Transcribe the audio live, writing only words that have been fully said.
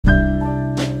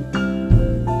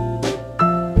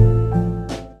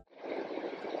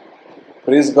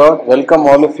Praise God. Welcome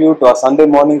all of you to our Sunday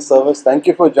morning service. Thank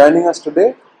you for joining us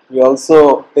today. We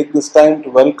also take this time to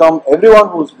welcome everyone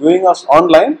who's viewing us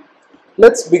online.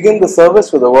 Let's begin the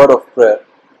service with a word of prayer.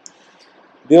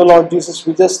 Dear Lord Jesus,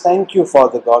 we just thank you,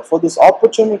 Father God, for this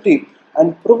opportunity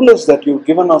and privilege that you've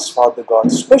given us, Father God,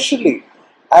 especially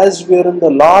as we are in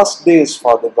the last days,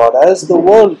 Father God, as the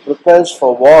world prepares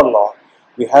for war, Lord.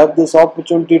 We have this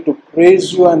opportunity to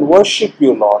praise you and worship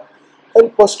you, Lord.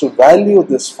 Help us to value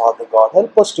this, Father God.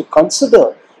 Help us to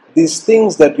consider these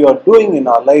things that you are doing in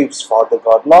our lives, Father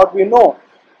God. Lord, we know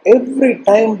every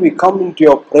time we come into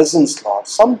your presence, Lord,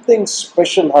 something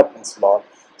special happens, Lord.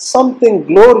 Something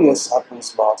glorious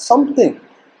happens, Lord. Something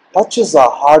touches our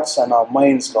hearts and our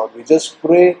minds, Lord. We just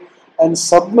pray and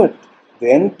submit the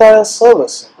entire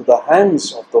service into the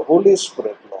hands of the Holy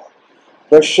Spirit, Lord.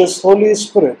 Precious Holy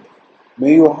Spirit,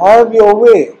 may you have your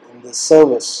way in this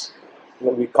service.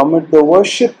 Lord, we commit the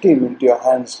worship team into your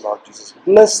hands, Lord Jesus.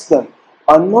 Bless them,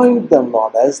 anoint them,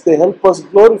 Lord, as they help us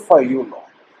glorify you,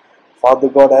 Lord. Father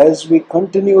God, as we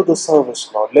continue the service,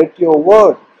 Lord, let your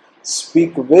word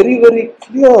speak very, very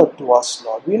clear to us,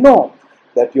 Lord. We know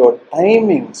that your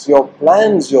timings, your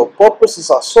plans, your purposes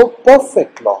are so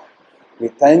perfect, Lord. We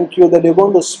thank you that you're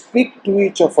going to speak to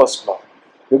each of us, Lord.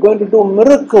 You're going to do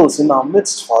miracles in our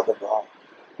midst, Father God.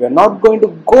 We are not going to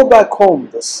go back home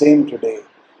the same today.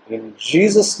 In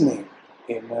Jesus' name,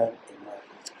 amen.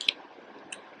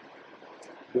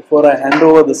 Before I hand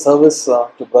over the service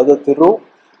to Brother Thiru,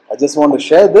 I just want to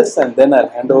share this and then I'll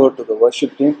hand over to the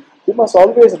worship team. We must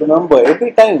always remember,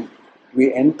 every time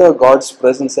we enter God's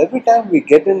presence, every time we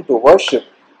get into worship,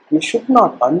 we should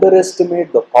not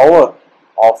underestimate the power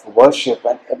of worship.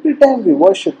 And every time we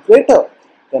worship greater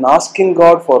than asking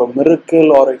God for a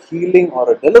miracle or a healing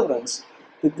or a deliverance,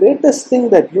 the greatest thing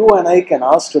that you and I can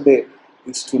ask today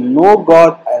is to know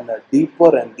God in a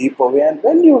deeper and deeper way. And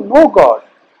when you know God,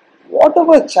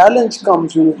 whatever challenge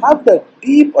comes, you will have that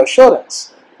deep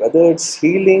assurance, whether it's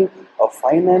healing, a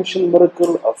financial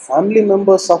miracle, a family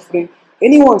member suffering,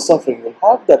 anyone suffering, you'll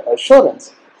have that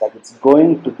assurance that it's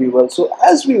going to be well. So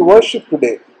as we worship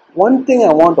today, one thing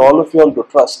I want all of you all to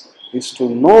trust is to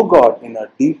know God in a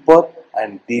deeper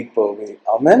and deeper way.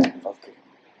 Amen? Okay.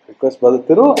 Request Brother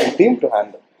Thiru and team to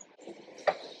handle.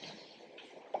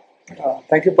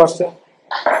 Thank you, Pastor.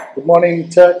 Good morning,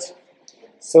 church.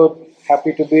 So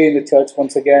happy to be in the church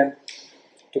once again,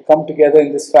 to come together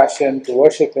in this fashion, to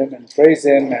worship Him and praise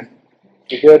Him and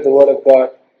to hear the Word of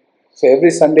God. So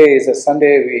every Sunday is a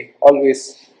Sunday we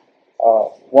always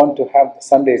want to have the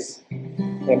Sundays.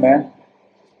 Amen.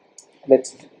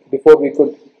 Before we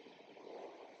could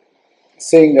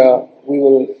sing, we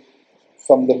will,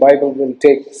 from the Bible, we'll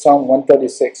take Psalm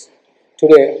 136.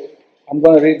 Today, I'm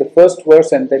going to read the first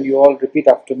verse and then you all repeat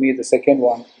after me the second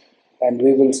one. And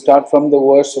we will start from the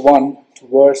verse 1 to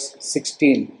verse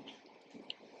 16.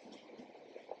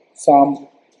 Psalm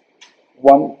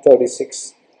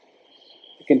 136.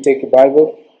 You can take your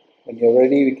Bible. When you're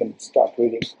ready, we can start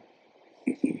reading.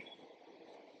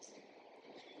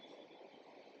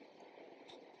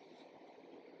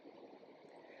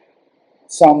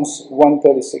 Psalms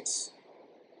 136.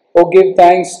 Oh, give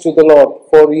thanks to the Lord,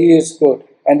 for He is good,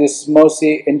 and His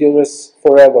mercy endures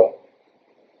forever.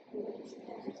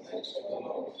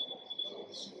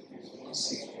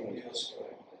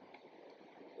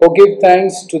 Oh, give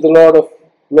thanks to the Lord of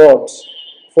Lords,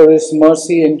 for His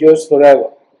mercy endures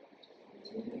forever.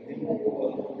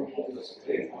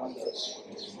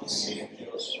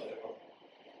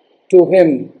 To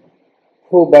Him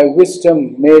who by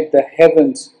wisdom made the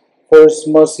heavens, for His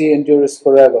mercy endures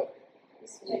forever.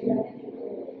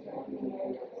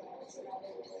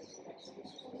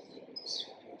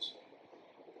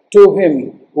 To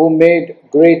Him who made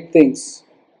great things,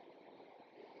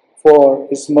 for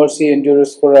His mercy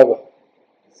endures forever.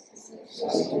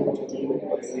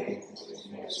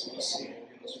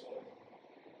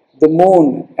 The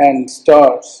moon and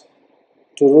stars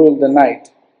to rule the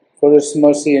night, for His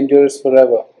mercy endures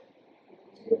forever.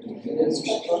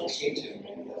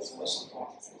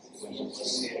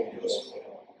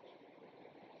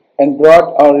 And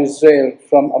brought our Israel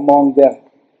from among them,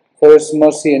 for His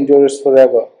mercy endures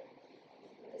forever.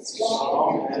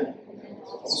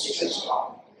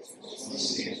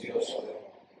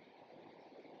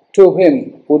 To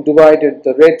Him who divided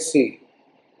the Red Sea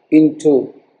in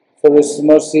two, for His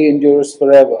mercy endures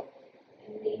forever.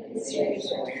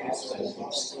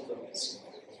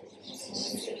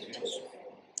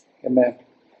 Amen.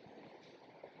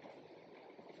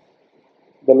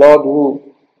 The Lord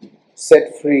who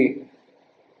set free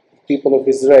the people of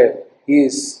Israel, He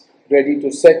is ready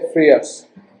to set free us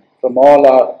from all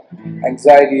our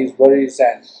anxieties, worries,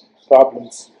 and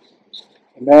problems.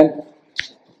 Amen.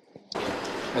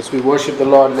 As we worship the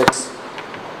Lord, let's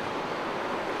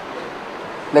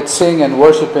sing and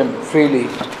worship Him freely,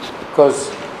 because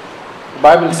the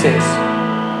Bible says,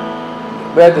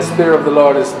 where the Spirit of the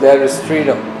Lord is, there is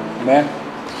freedom. Amen.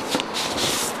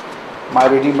 My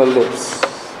Redeemer lives.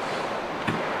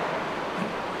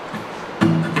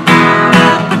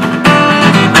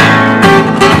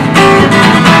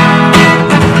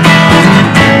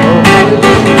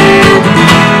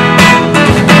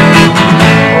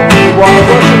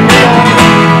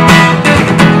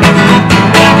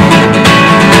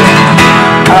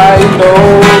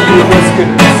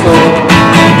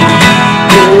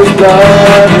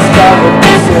 Blood is covered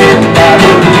with sin. I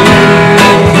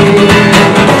believe.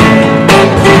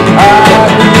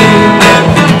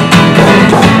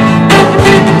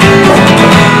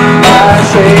 My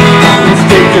shame is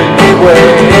taken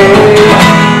away.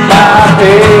 My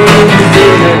pain is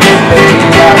hidden in pain.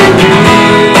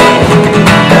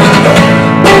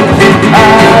 I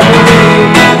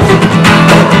believe.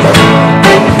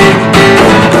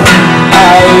 I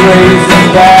raise the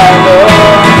banner.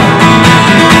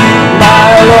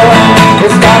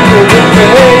 It's time to be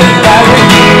faith. I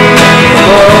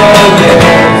redeemer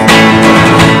lives.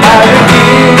 I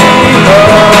redeemer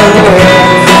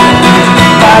lives.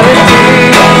 I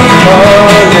redeemer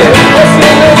lives. Let's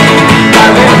sing it. I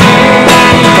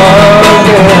redeemer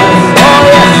lives. Oh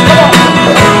yes, come on.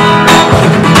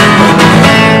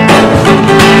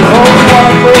 Oh,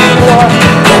 one verse one.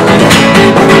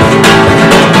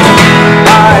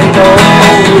 I know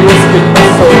He rescued my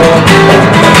soul.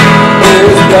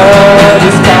 His blood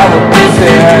is covered with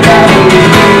sin. I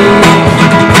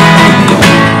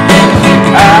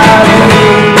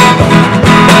believe.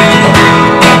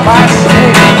 My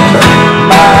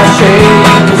shame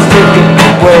is taken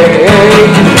away.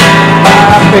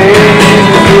 My pain is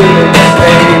healed in His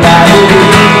name. I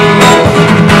believe.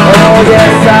 Oh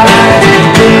yes, I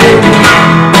believe.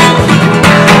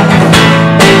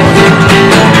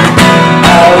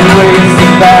 I'll raise the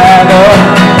banner.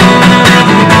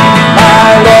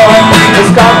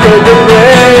 It's conquered the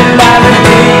grave. My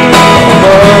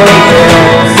Redeemer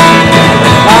lives.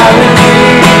 My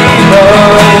Redeemer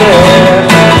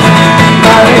lives.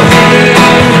 My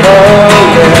Redeemer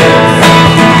lives.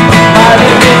 My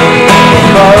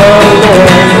Redeemer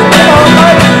lives.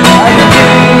 My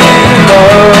Redeemer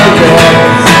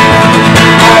lives.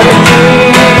 My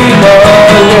Redeemer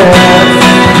lives.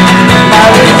 My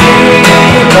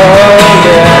Redeemer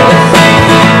lives.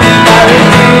 My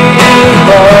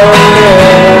Redeemer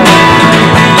lives.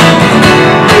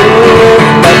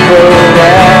 My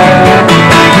burden,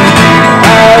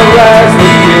 I'll rise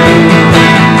with you.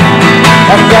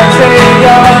 I'm dancing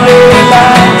on this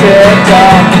mountain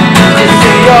top to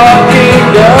see your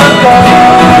kingdom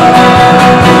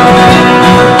come.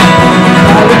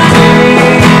 My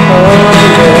Redeemer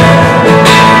lives.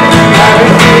 My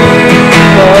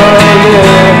Redeemer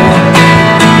lives.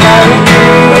 My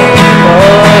Redeemer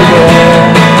lives.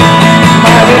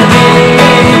 My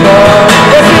Redeemer,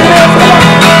 yes He lives, come on.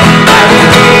 My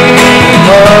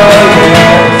Redeemer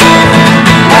lives.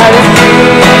 My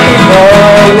Redeemer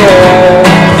lives.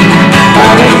 My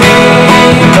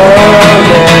Redeemer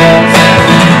lives.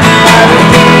 My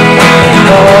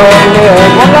Redeemer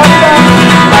lives. One last time.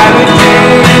 My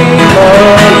Redeemer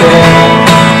lives.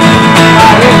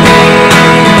 My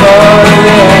Redeemer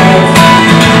lives.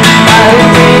 My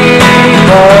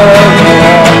Redeemer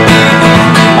lives.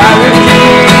 My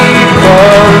Redeemer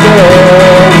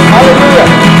lives. Hallelujah.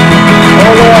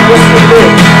 Oh Lord, yes you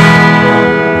live.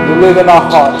 You live in our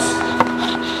hearts.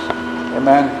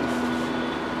 Amen.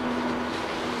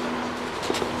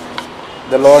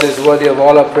 The Lord is worthy of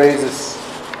all our praises.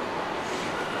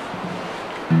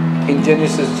 In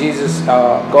Genesis,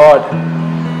 God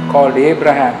called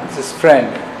Abraham as His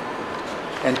friend,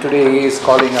 and today He is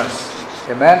calling us.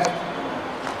 Amen.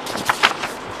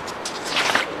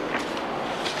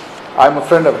 I'm a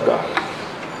friend of God.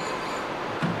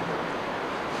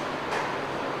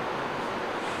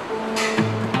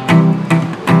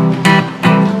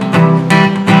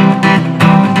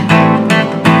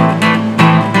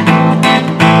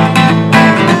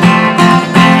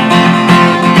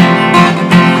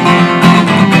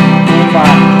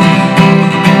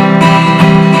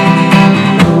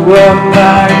 Who am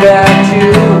I that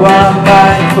you are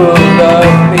mindful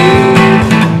of me,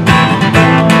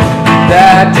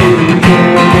 that you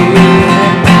hear me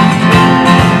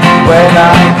when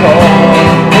I call?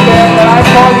 Amen. When I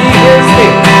call, He hears me.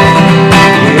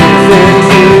 Is it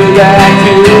true that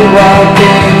you are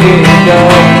thinking of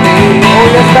me?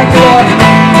 Oh yes, thank you, Lord.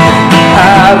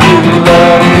 How you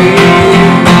love me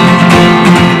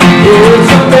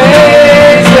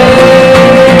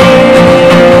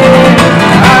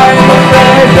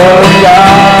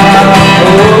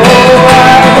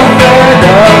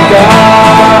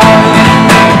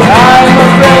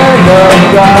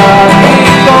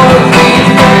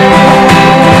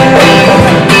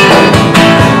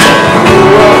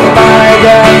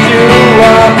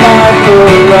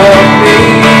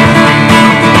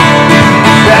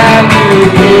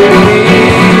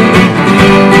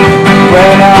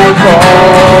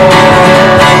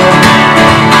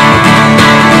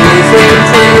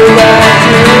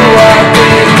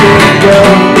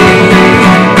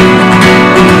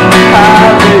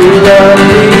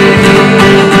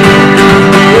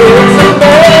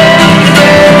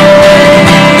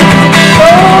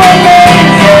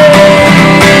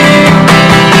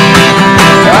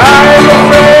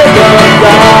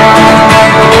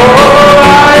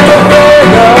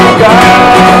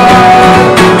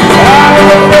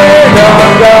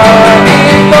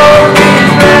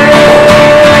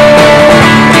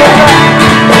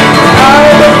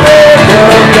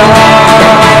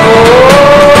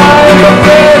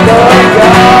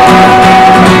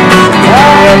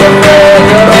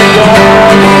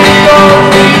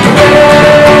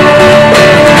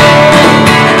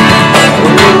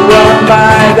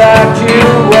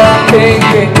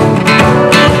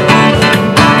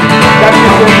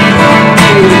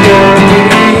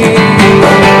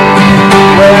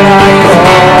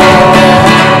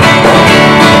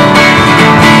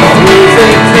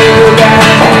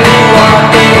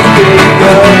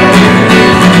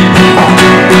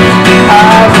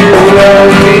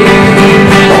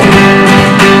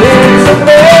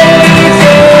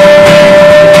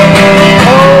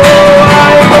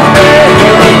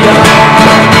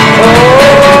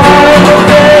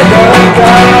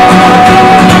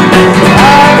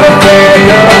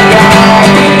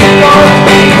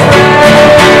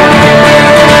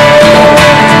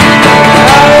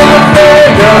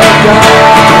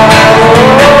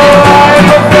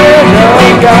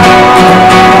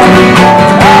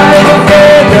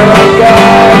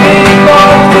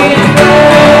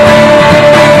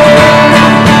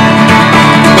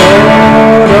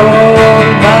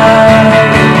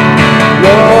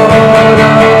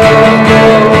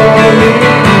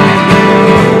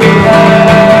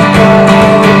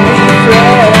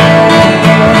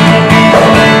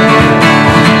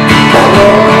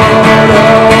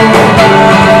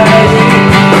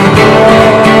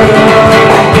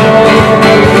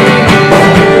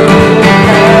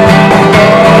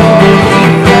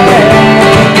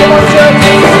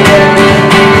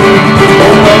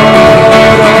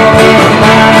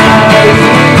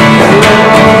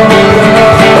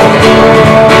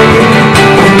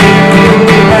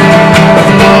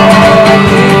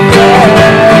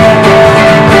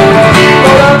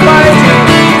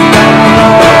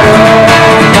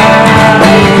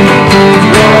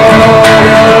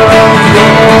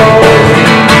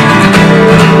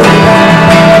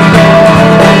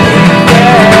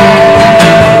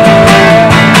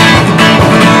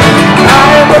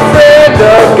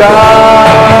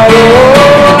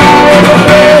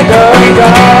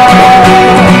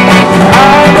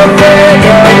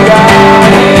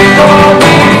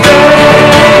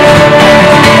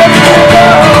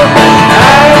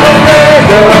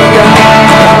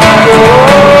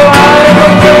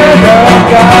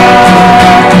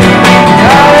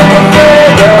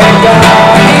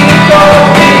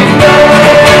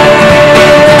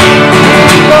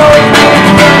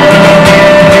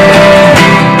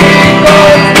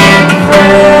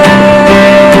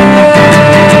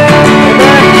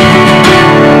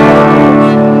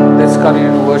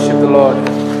worship the Lord.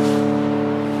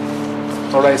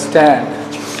 Lord, I stand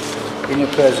in your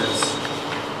presence.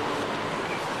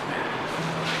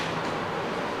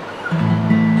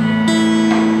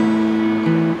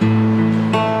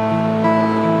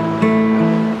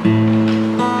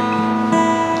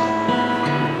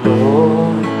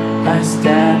 Lord, I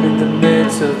stand in the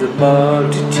midst of the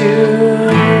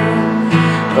multitude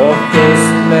of those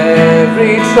from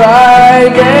every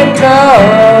tribe and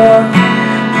tongue.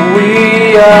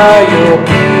 We are your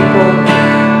people,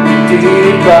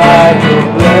 redeemed by your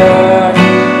blood,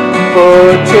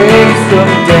 purchased from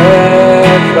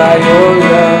death by your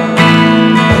love.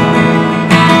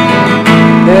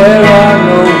 There are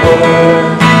no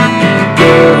words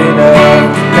good enough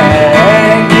to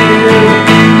thank you.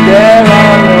 There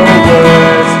are no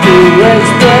words to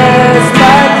express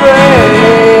my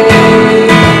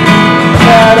praise,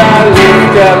 but I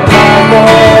lift up my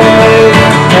voice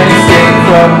and sing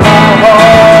from my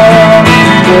heart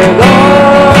with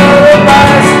all of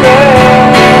my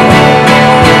strength.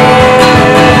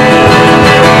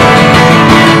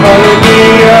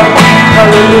 Hallelujah,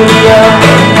 hallelujah,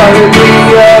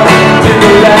 hallelujah to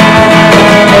the Lamb.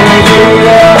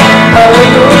 Hallelujah,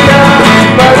 hallelujah,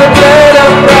 by the blood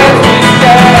of Christ we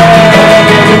stand.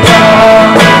 Every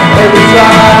tongue, every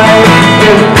tribe,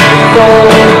 every people,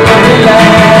 every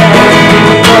land,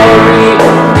 giving glory,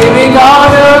 giving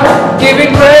honor,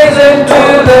 giving praise unto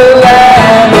the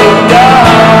Lamb of God.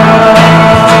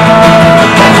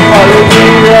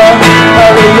 Hallelujah,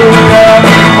 hallelujah,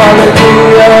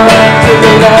 hallelujah to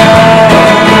the Lamb.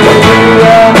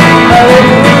 Hallelujah,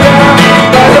 hallelujah,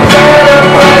 by the blood of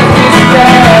Christ we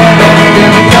stand.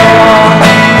 Every tongue,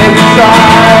 every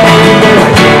tribe, every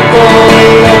people,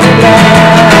 every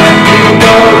land, giving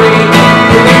glory,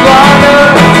 giving honor,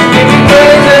 giving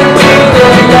praise unto the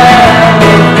Lamb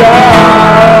of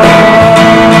God.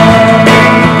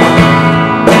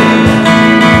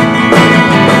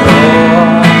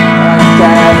 Lord, I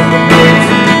stand in the midst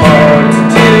of the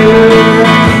multitude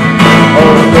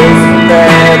of those from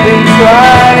every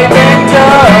tribe and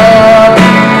tongue.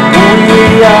 We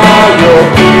are your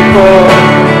people,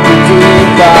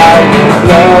 redeemed by your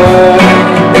blood,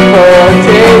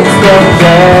 purchased from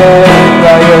death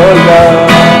by your love.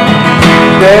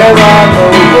 There are no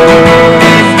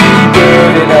words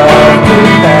good enough to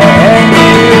thank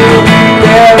you.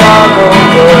 There are no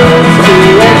words to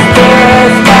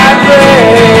express my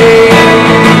praise,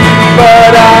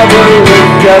 but I will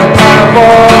lift up my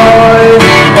voice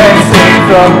and sing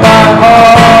from my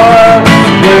heart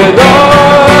with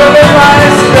all of my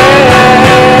strength.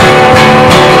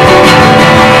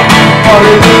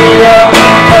 Hallelujah,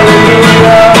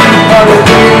 hallelujah,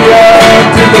 hallelujah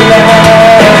to the Lamb.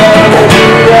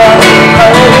 Hallelujah,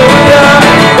 hallelujah,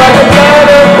 by the blood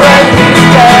of Christ we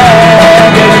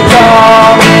stand. Every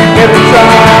tongue, every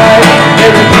tribe,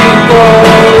 every people,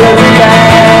 every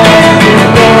land,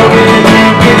 giving glory,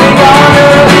 giving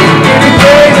honor, giving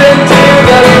praise unto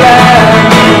the Lamb.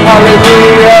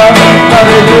 Hallelujah,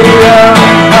 hallelujah,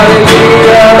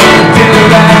 hallelujah to the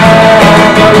Lamb.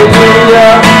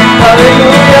 Hallelujah,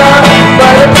 hallelujah,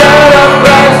 by the blood of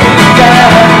Christ we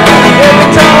stand. Every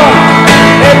tongue,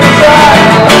 every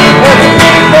tribe, every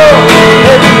people,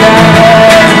 every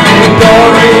land, giving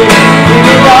glory,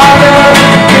 giving honor,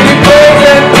 giving praise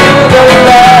unto the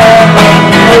Lamb.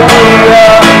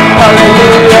 Hallelujah,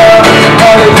 hallelujah,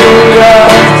 hallelujah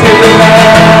to the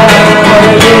Lamb.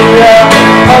 Hallelujah,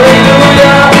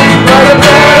 hallelujah, by the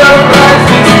blood of Christ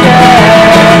we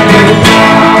stand. Every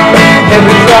tongue,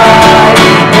 every tribe,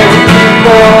 every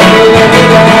people, every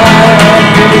land,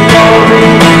 giving glory,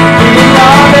 giving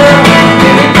honor,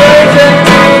 giving praise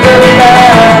unto the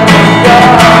Lamb of God.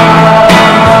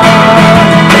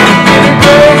 Giving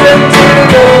praise unto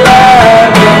the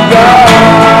Lamb of God.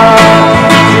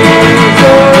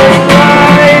 Jesus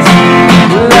Christ,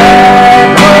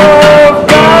 Lamb of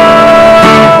God.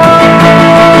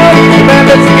 Amen.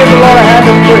 Let's give the Lord a hand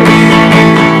of praise.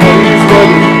 For He is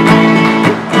worthy.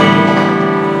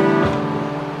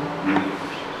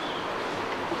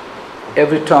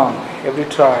 Every tongue, every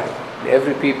tribe,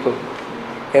 every people,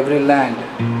 every land,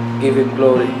 give Him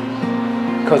glory,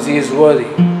 because He is worthy.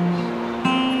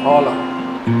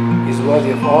 He is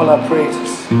worthy of all our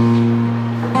praises.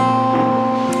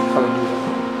 Hallelujah.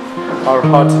 Our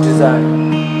heart's desire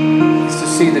is to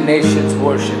see the nations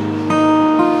worship.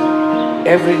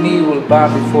 Every knee will bow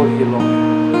before you, Lord.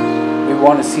 We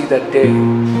want to see that day.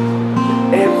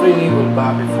 Every knee will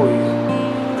bow before you,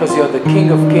 because you're the King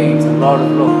of Kings and Lord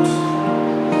of Lords.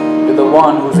 You're the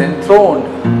one who's enthroned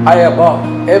high above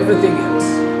everything else.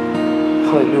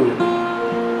 Hallelujah.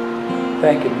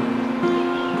 Thank you, Lord.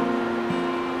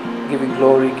 giving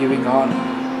glory, giving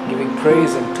honor, giving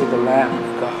praise unto the Lamb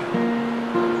of God.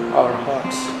 Our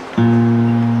hearts.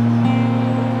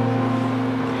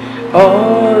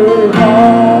 Our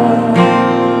heart,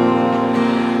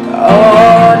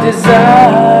 our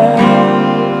desire,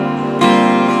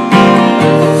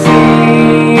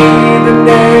 see the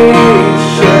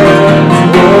nations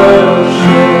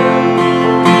worship.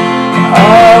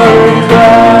 Our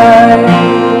cry,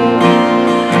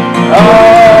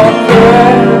 our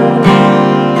prayer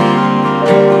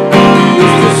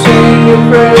is to sing your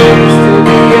praise to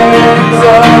the ends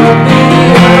of the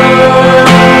earth.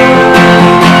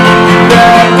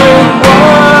 That with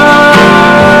one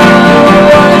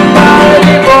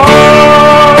mighty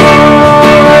voice,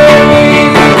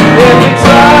 every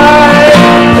tribe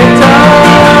and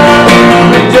tongue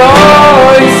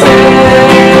rejoices.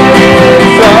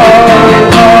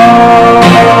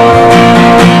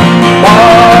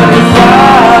 Our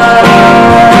desire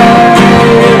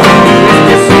is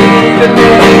to see the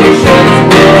nations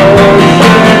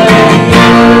worship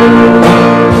you.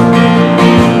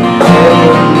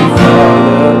 Heavenly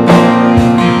Father,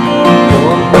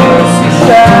 your mercy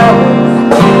showers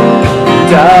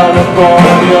down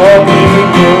upon your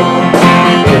people,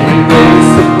 every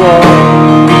race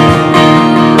upon.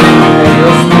 And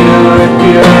your spirit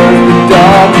heals the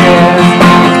darkness,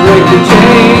 break the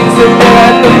chains and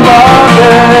let the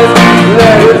bondage.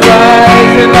 Let it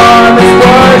rise in honest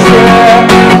worship,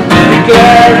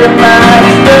 declare your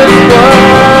master's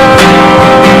word.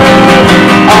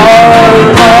 Our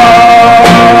heart,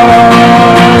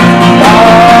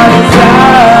 our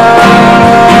desire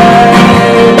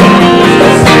is to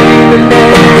see the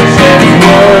nations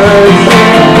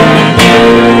worship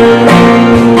you.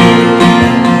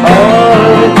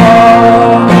 Our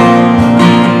heart,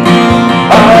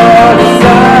 our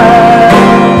desire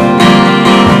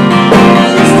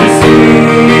is to see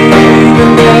the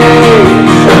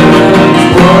nations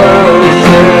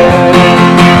worship.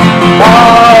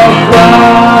 Our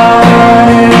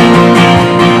cry,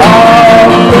 our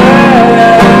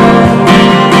prayer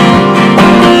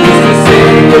is to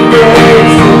sing your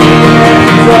praise to the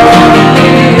ends of the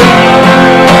earth.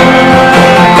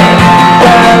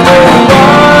 That with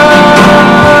one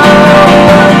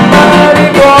mighty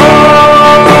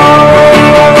voice,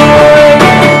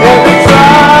 every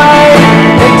tribe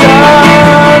and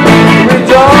tongue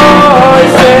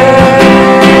rejoices.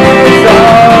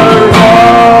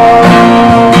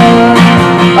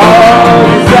 Our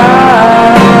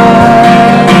desire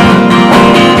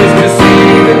is to see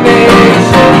the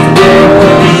nations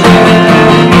worship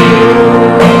you.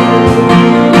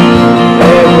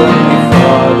 Heavenly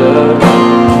Father,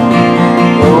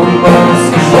 your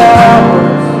mercy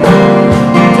showers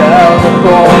down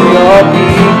upon your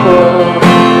people,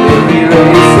 every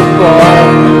race upon.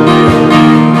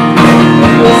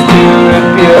 And your spirit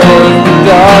pures the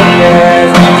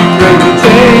darkness, break the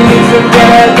chains and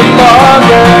get the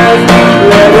bondage.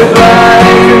 Let it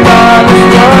rise in honest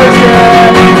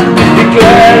worship,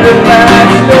 declare the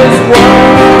Master's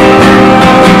word.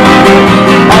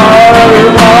 Our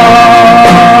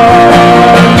heart,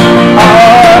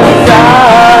 our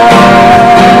desire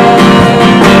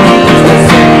is to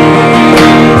see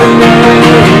the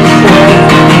nations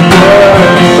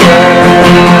worship.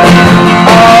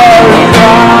 Our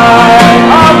cry,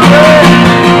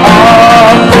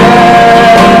 our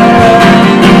prayer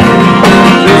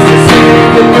is to sing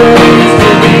the praise to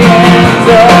the ends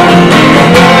of the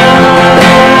earth.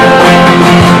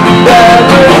 That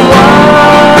with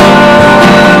one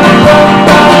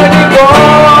mighty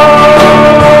voice,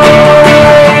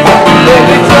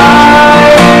 every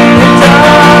tribe and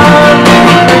tongue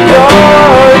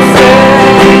rejoices.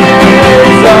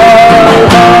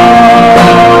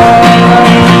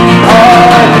 Our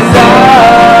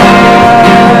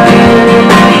desire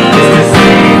is to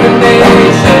see the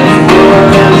nations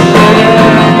worship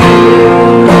you.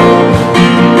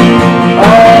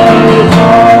 Our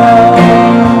heart,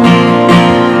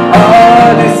 our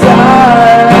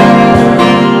desire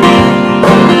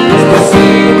is to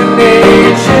see the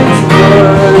nations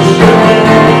worship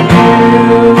you.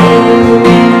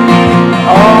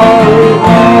 Our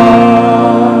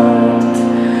heart,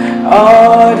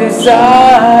 our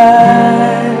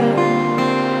desire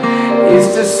is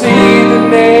to see the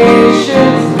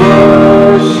nations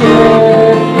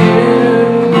worship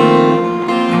you.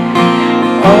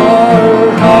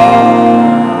 Our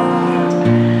heart,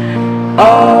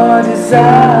 our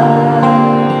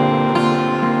desire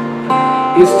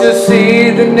is to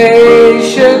see the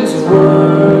nations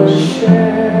worship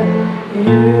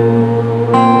you.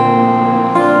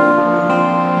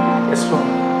 Yes, Lord.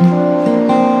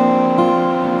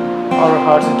 Our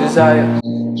heart heart's desire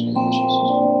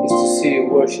is to see you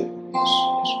worship.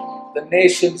 The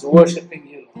nations worshiping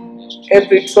you.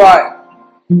 Every tribe,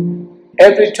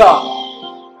 every tongue.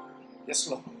 Yes,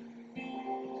 Lord.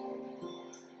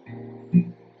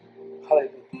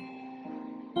 Hallelujah.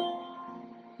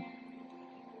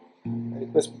 I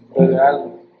request Brother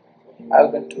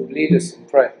Alvin to lead us in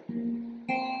prayer.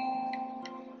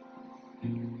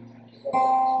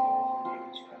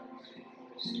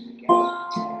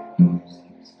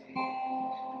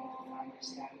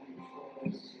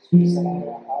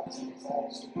 Our hearts and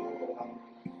desires to be overcome.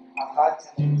 Our hearts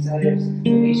and desires to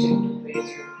praise you.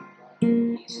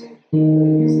 Each and every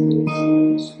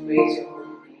praise to praise your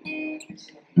holy name. Each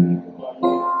and every people who are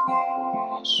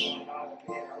Lord. From now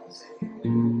there outside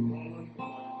you.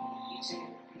 Each and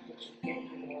every people should get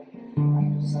to know you and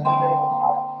to surrender your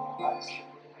hearts to you.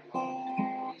 Please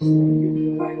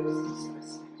provide us this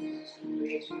message to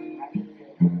praise you and magnify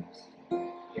your goodness.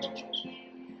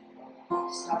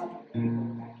 Start with you.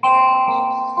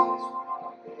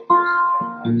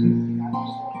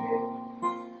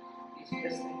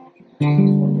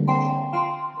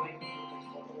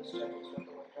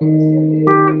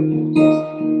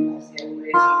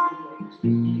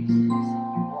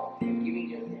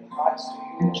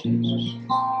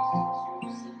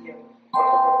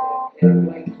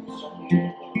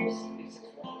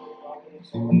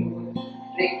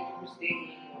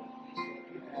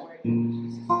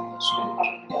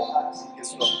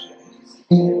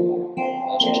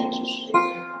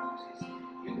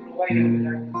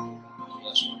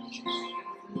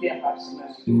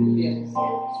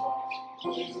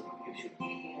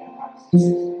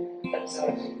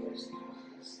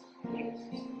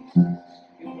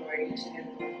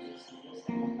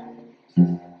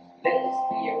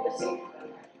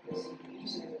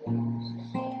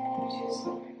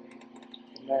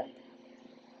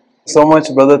 So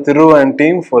much, Brother Thiru and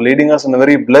team, for leading us in a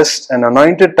very blessed and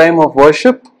anointed time of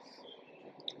worship.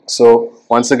 So,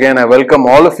 once again, I welcome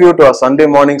all of you to our Sunday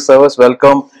morning service.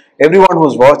 Welcome everyone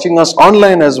who's watching us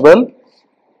online as well.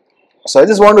 So, I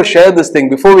just want to share this thing.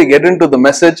 Before we get into the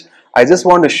message, I just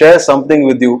want to share something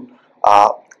with you.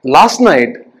 Last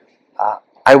night,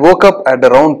 I woke up at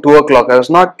around 2 o'clock. I was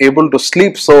not able to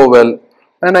sleep so well.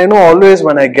 And I know always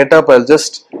when I get up,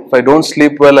 if I don't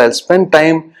sleep well, I'll spend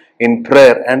time in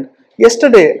prayer. And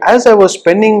yesterday, as I was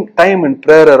spending time in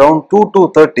prayer around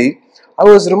 2:30, I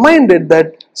was reminded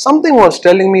that something was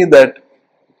telling me that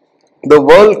the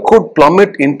world could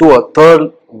plummet into a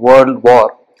third world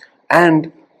war.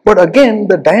 But again,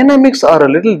 the dynamics are a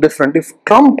little different. If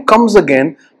Trump comes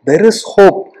again, there is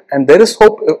hope, and there is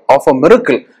hope of a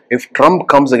miracle. If Trump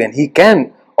comes again, he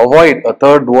can avoid a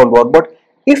third world war. But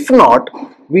if not,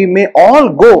 we may all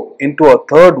go into a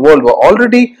third world war.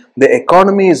 Already the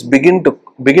economy is beginning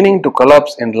to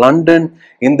collapse in London,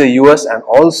 in the US, and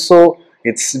also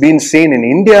it's been seen in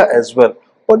India as well.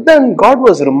 But then God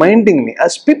was reminding me,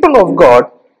 as people of God,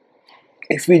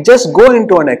 if we just go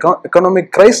into an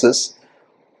economic crisis,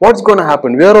 what's going to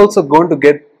happen? We are also going to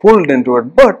get pulled into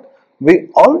it. But we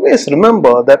always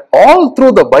remember that all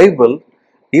through the Bible,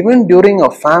 even during a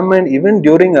famine, even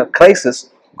during a crisis,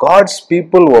 God's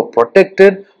people were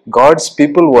protected, God's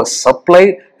people were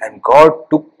supplied, and God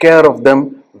took care of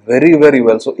them very, very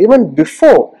well. So even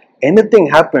before anything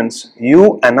happens,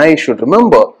 you and I should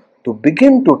remember to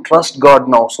begin to trust God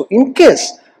now. So in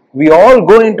case we all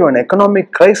go into an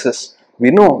economic crisis,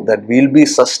 we know that we'll be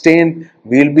sustained,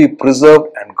 we'll be preserved,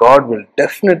 and God will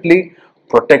definitely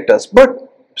protect us.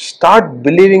 But start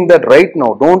believing that right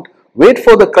now. Don't wait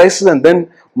for the crisis and then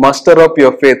muster up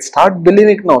your faith. Start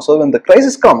believing it now. So when the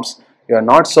crisis comes, you are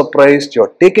not surprised,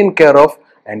 you're taken care of,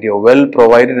 and you're well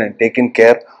provided and taken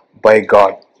care by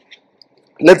God.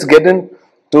 Let's get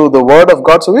into the Word of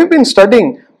God. So we've been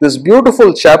studying this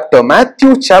beautiful chapter,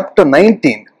 Matthew chapter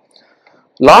 19.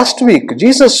 Last week,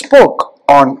 Jesus spoke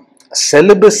on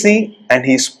celibacy and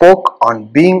he spoke on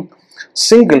being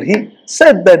single. He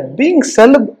said that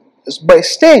by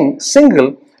staying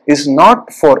single is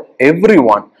not for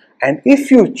everyone. And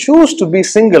if you choose to be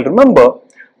single, remember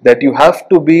that you have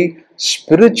to be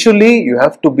spiritually, you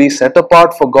have to be set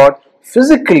apart for God.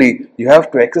 Physically, you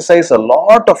have to exercise a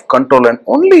lot of control, and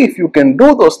only if you can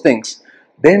do those things,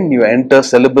 then you enter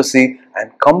celibacy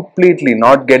and completely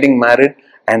not getting married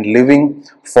and living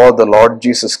for the Lord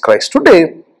Jesus Christ.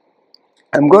 Today,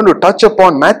 I'm going to touch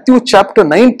upon Matthew chapter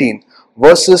 19,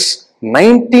 verses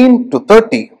 19 to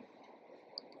 30.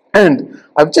 And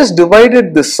I've just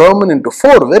divided this sermon into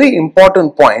 4 very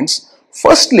important points.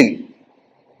 Firstly,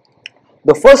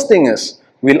 the first thing is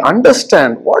we'll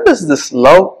understand what does this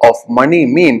love of money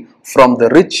mean from the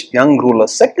rich young ruler.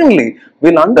 Secondly,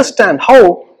 we'll understand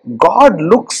how God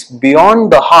looks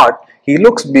beyond the heart. He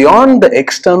looks beyond the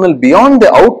external, beyond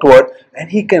the outward, and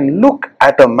He can look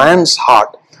at a man's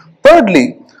heart.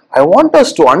 Thirdly, I want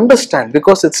us to understand,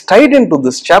 because it's tied into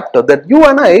this chapter, that you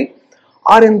and I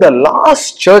are in the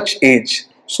last church age.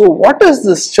 So what is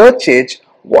this church age?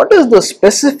 What is the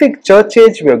specific church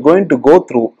age we are going to go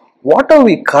through? What are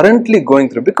we currently going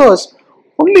through? Because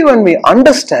only when we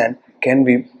understand can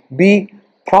we be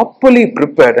properly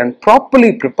prepared and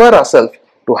properly prepare ourselves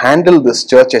to handle this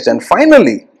church age. And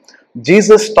finally,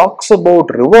 Jesus talks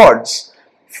about rewards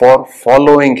for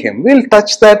following Him. We'll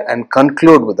touch that and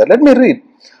conclude with that. Let me read.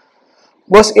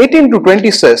 Verse 18 to 20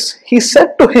 says, He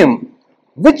said to him,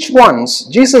 which ones?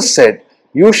 Jesus said,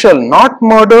 you shall not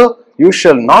murder, you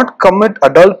shall not commit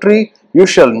adultery, you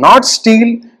shall not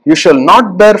steal, you shall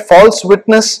not bear false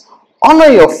witness, honor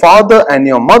your father and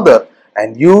your mother,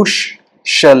 and you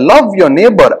shall love your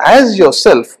neighbor as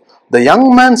yourself. The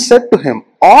young man said to him,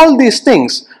 all these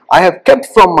things I have kept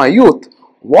from my youth.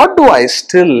 What do I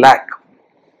still lack?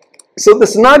 So the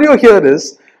scenario here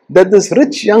is that this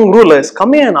rich young ruler is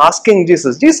coming and asking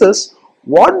Jesus, Jesus,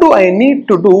 what do I need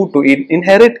to do to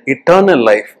inherit eternal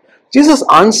life? Jesus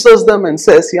answers them and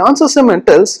says, He answers him and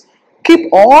tells, keep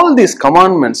all these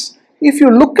commandments. If you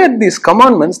look at these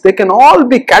commandments, they can all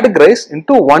be categorized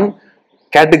into one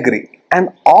category. And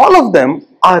all of them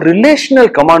are relational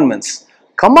commandments.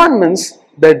 Commandments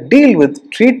that deal with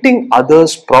treating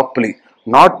others properly.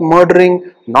 Not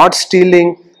murdering, not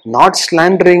stealing, not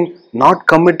slandering, not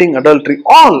committing adultery.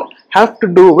 All have to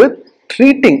do with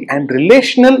treating and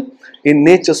relational in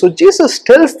nature. So Jesus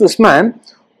tells this man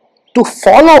to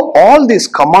follow all these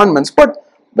commandments. But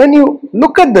when you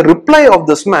look at the reply of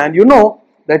this man, you know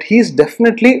that he is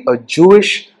definitely a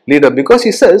Jewish leader, because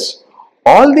he says,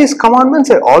 all these commandments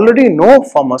I already know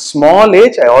from a small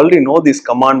age. I already know these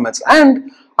commandments,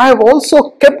 and I have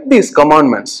also kept these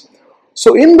commandments.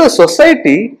 So in the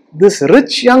society, this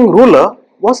rich young ruler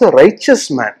was a righteous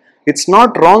man. It's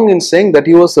not wrong in saying that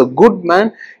he was a good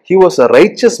man. He was a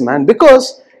righteous man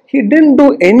because he didn't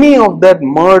do any of that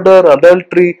murder,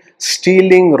 adultery,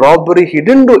 stealing, robbery. He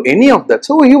didn't do any of that.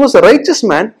 So he was a righteous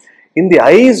man in the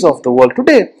eyes of the world.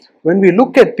 Today, when we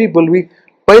look at people, we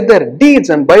by their deeds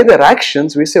and by their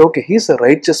actions, we say, okay, he's a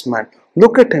righteous man.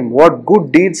 Look at him, what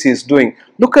good deeds he's doing.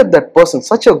 Look at that person,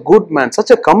 such a good man,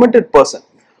 such a committed person.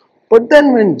 But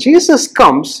then when Jesus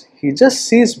comes, He just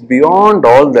sees beyond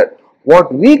all that.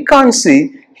 What we can't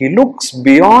see, He looks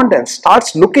beyond and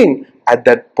starts looking at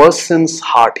that person's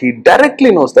heart. He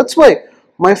directly knows. That's why,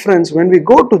 my friends, when we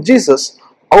go to Jesus,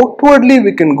 outwardly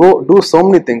we can go do so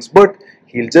many things, but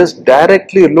He'll just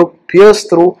directly look, pierce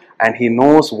through, and He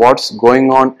knows what's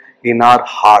going on in our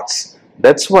hearts.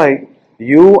 That's why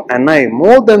you and I,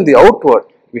 more than the outward,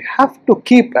 we have to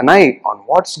keep an eye on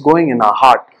what's going in our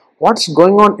heart, what's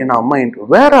going on in our mind.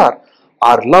 Where are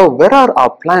our love? Where are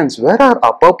our plans? Where are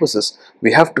our purposes?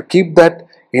 We have to keep that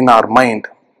in our mind.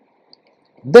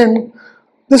 Then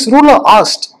this ruler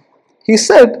asked, he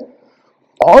said,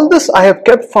 all this I have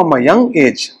kept from a young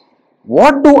age.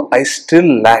 What do I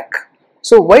still lack?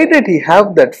 So why did he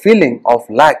have that feeling of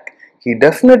lack? He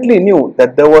definitely knew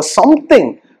that there was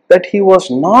something that he was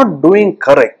not doing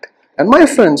correct. And my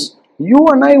friends, you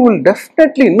and I will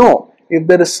definitely know if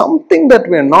there is something that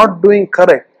we are not doing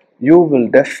correct. You will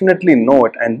definitely know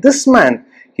it. And this man,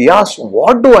 he asked,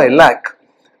 what do I lack?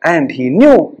 And he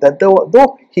knew that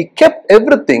though he kept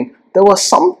everything, there was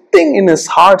something in his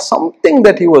heart, something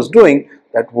that he was doing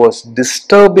that was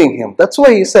disturbing him. That's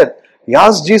why he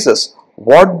asked Jesus,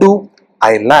 what do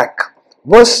I lack?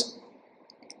 Verse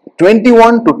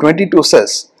 21 to 22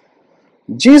 says,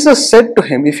 Jesus said to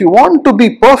him, if you want to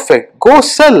be perfect, go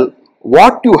sell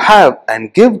what you have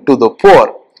and give to the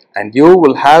poor, and you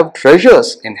will have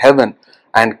treasures in heaven,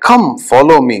 and come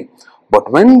follow me. But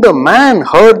when the man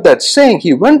heard that saying,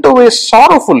 he went away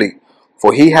sorrowfully,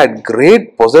 for he had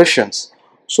great possessions.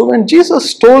 So when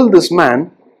Jesus told this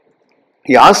man,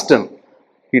 he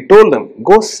told him,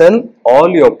 go sell all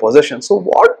your possessions. So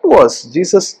what was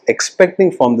Jesus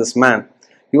expecting from this man?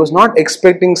 He was not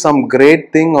expecting some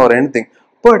great thing or anything,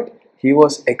 but he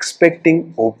was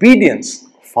expecting obedience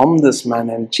from this man.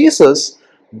 And Jesus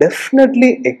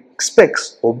definitely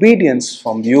expects obedience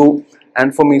from you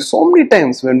and for me. So many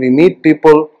times when we meet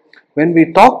people, when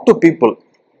we talk to people,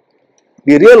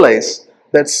 we realize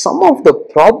that some of the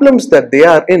problems that they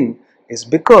are in is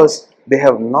because they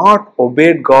have not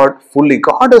obeyed God fully.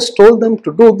 God has told them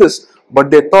to do this, but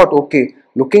they thought, okay,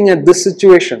 looking at this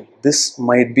situation, this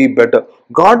might be better.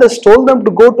 God has told them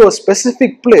to go to a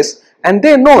specific place and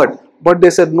they know it, but they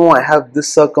said, no, I have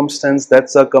this circumstance, that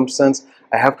circumstance,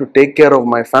 I have to take care of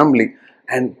my family.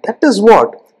 And that is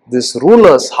what this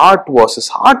ruler's heart was. His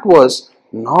heart was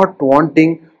not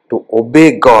wanting to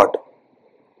obey God.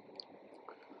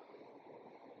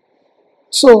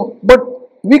 So, but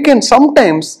we can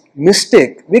sometimes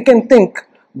mistake, we can think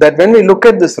that when we look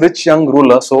at this rich young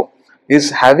ruler, so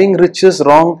is having riches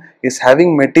wrong? Is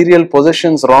having material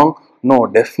possessions wrong? No,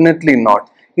 definitely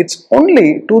not. It's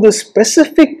only to the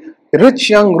specific rich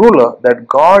young ruler that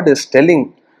God is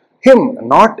telling him,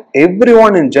 not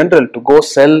everyone in general, to go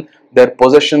sell their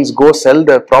possessions, go sell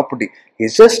their property.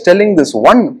 He's just telling this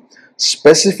one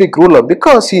specific ruler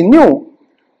because he knew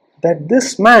that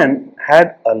this man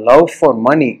had a love for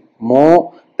money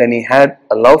more than he had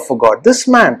a love for God. This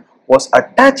man was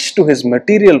attached to his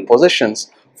material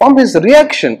possessions. From his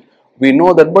reaction, we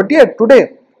know that. But yet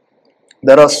today,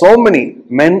 there are so many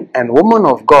men and women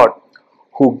of God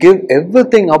who give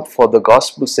everything up for the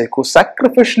gospel's sake, who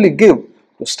sacrificially give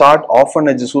to start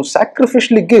orphanages, who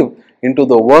sacrificially give into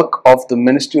the work of the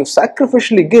ministry, who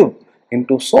sacrificially give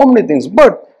into so many things.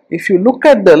 But if you look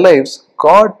at their lives,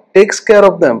 God takes care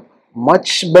of them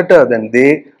much better than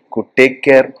they could take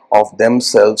care of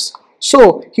themselves.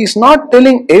 So he's not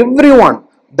telling everyone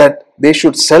that they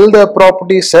should sell their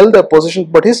property, sell their possessions,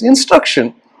 but his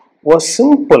instruction was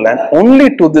simple, and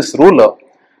only to this ruler.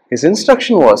 His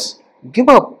instruction was, give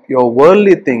up your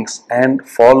worldly things and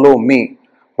follow me.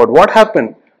 But what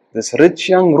happened? This rich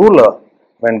young ruler,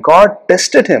 when God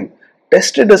tested him,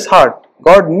 tested his heart,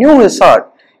 God knew his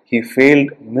heart, he failed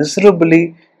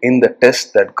miserably in the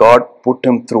test that God put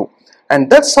him through. And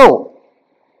that's how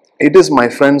it is, my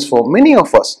friends, for many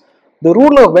of us. The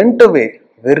ruler went away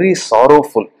very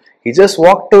sorrowful. He just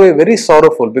walked away very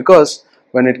sorrowful because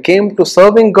when it came to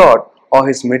serving God or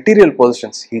his material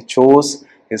possessions, he chose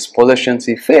his possessions.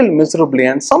 He failed miserably.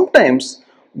 And sometimes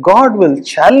God will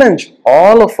challenge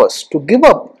all of us to give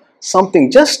up something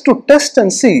just to test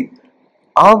and see,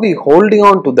 are we holding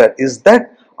on to that? Is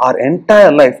that our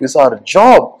entire life? Is our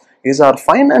job? Is our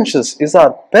finances? Is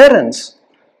our parents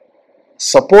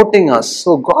supporting us?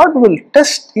 So God will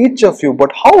test each of you,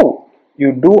 but how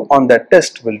you do on that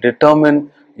test will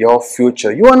determine your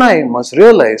future. You and I must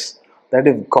realize that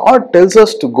if God tells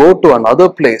us to go to another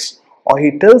place or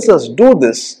he tells us do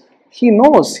this, he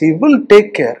knows he will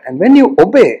take care, and when you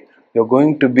obey, you're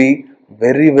going to be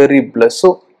very, very blessed.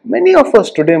 So many of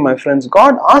us today, my friends,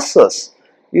 God asks us,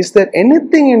 is there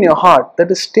anything in your heart that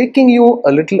is taking you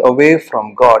a little away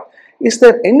from God? Is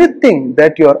there anything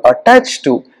that you are attached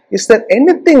to? Is there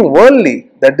anything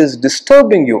worldly that is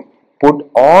disturbing you? Put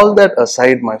all that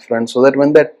aside, my friend, so that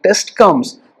when that test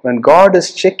comes, when God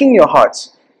is checking your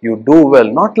hearts, you do well.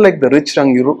 Not like the rich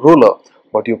young ruler,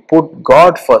 but you put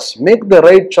God first. Make the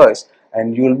right choice,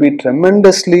 and you will be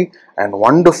tremendously and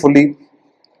wonderfully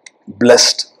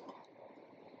blessed.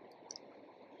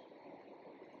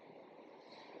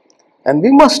 And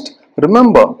we must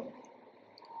remember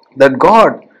that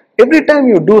God, every time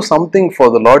you do something for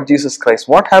the Lord Jesus Christ,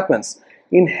 what happens?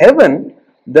 In heaven,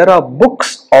 there are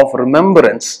books of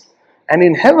remembrance. And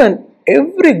in heaven,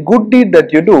 every good deed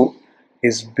that you do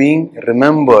is being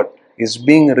remembered, is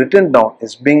being written down,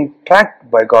 is being tracked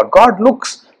by God. God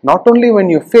looks not only when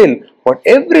you fail, but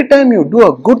every time you do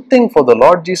a good thing for the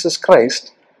Lord Jesus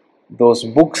Christ, those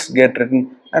books get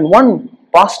written. And one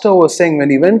pastor was saying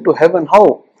when he went to heaven,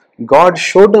 how God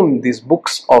showed him these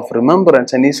books of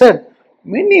remembrance, and he said,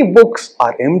 many books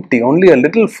are empty, only a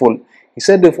little full. He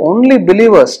said, if only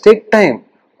believers take time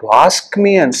to ask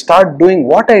me and start doing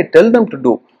what I tell them to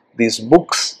do, these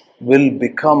books will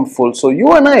become full. So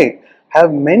you and I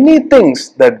have many things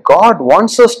that God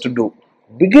wants us to do.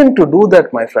 Begin to do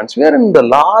that, my friends. We are in the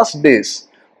last days,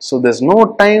 so there's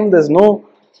no time, there's no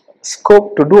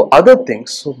scope to do other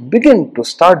things. So begin to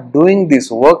start doing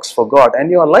these works for God, and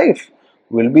your life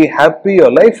will be happy,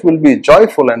 your life will be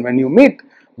joyful, and when you meet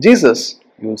Jesus,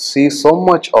 you'll see so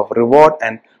much of reward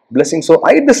and blessing. So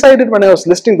I decided when I was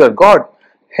listening that, God,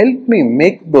 help me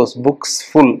make those books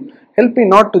full. Help me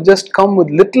not to just come with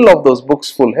little of those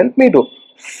books full. Help me to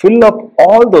fill up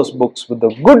all those books with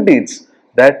the good deeds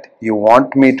that you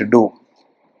want me to do.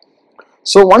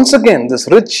 So once again, this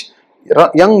rich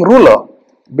young ruler,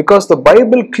 because the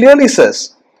Bible clearly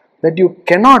says that you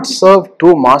cannot serve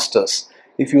two masters.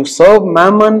 If you serve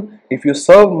mammon, if you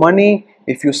serve money,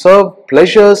 if you serve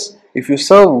pleasures, if you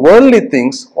serve worldly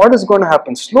things, what is going to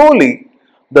happen? Slowly,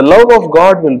 the love of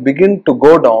God will begin to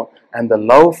go down, and the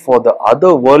love for the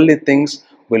other worldly things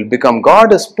will become.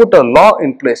 God has put a law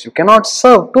in place. You cannot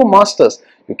serve two masters.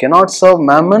 You cannot serve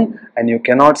mammon and you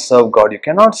cannot serve God. You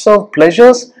cannot serve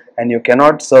pleasures and you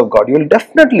cannot serve God. You will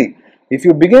definitely If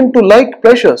you begin to like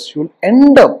pleasures, you'll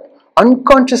end up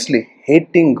unconsciously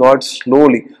hating God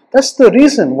slowly. That's the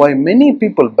reason why many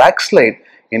people backslide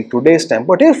in today's time.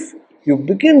 But if you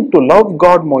begin to love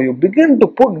God more, you begin to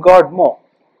put God more,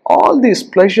 all these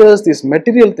pleasures, these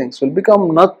material things will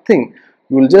become nothing.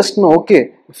 You will just know,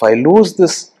 okay, if I lose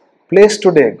this place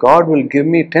today, God will give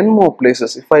me 10 more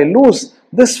places. If I lose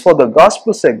this for the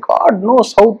gospel's sake, God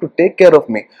knows how to take care of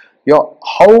me. Your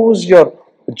house, your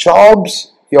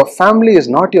jobs, your family is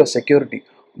not your security.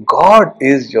 God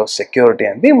is your security,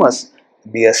 and we must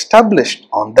be established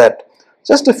on that.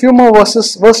 Just a few more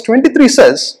verses. Verse 23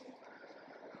 says,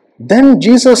 Then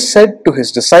Jesus said to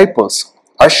his disciples,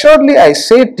 Assuredly I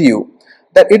say to you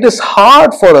that it is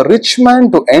hard for a rich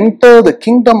man to enter the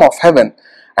kingdom of heaven.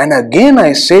 And again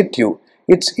I say to you,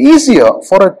 it's easier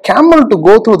for a camel to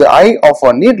go through the eye of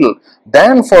a needle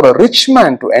than for a rich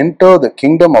man to enter the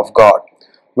kingdom of God.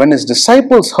 When his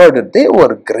disciples heard it, they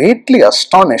were greatly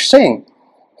astonished, saying,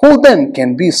 Who then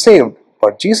can be saved?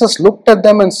 But Jesus looked at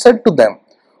them and said to them,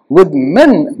 With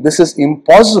men this is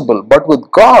impossible, but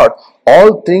with God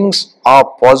all things are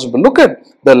possible. Look at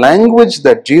the language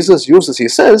that Jesus uses. He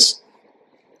says,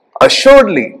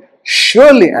 Assuredly,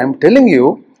 surely I am telling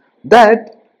you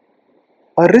that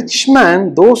a rich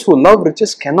man, those who love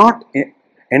riches, cannot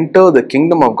enter the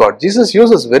kingdom of God. Jesus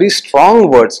uses very strong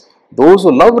words. Those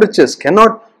who love riches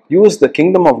cannot use the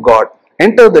kingdom of God,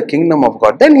 enter the kingdom of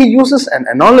God. Then he uses an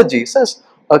analogy. He says,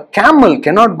 a camel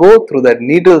cannot go through that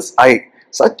needle's eye.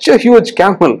 Such a huge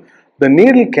camel, the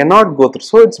needle cannot go through.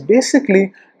 So it's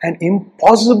basically an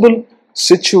impossible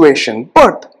situation.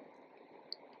 But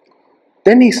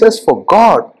then he says, for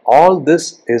God, all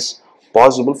this is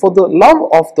possible. For the love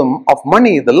of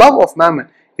money, the love of mammon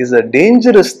is a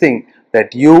dangerous thing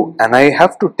that you and I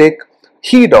have to take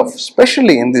heed of,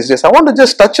 especially in these days. I want to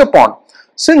just touch upon,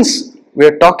 since we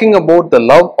are talking about the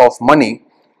love of money,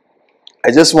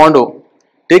 I just want to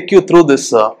take you through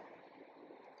this. Take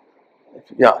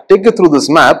you through this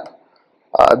map.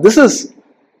 This is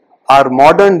our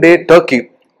modern day Turkey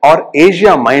or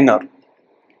Asia Minor.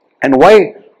 And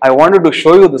why I wanted to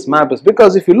show you this map is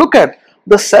because if you look at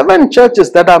the 7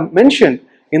 churches that are mentioned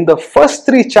in the first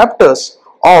 3 chapters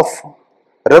of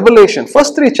Revelation,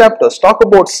 first 3 chapters talk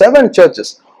about 7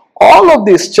 churches. All of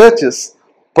these churches,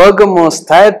 Pergamos,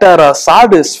 Thyatira,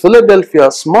 Sardis,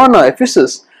 Philadelphia, Smyrna,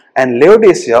 Ephesus, and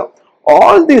Laodicea,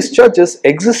 all these churches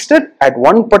existed at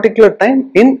one particular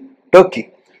time in Turkey.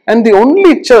 And the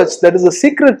only church that is a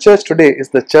secret church today is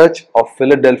the Church of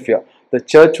Philadelphia, the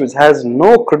church which has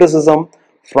no criticism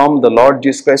from the Lord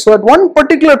Jesus Christ. So at one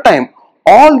particular time,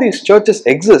 all these churches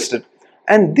existed,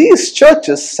 and these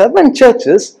churches, 7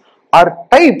 churches, are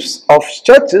types of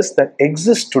churches that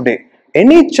exist today.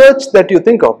 Any church that you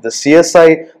think of, the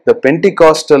CSI, the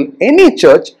Pentecostal, any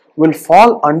church will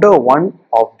fall under one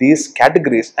of these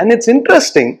categories. And it's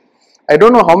interesting, I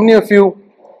don't know how many of you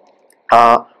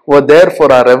were there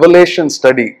for our Revelation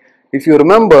study. If you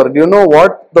remember, do you know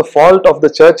what the fault of the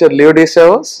church at Laodicea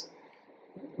was?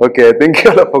 Okay, I think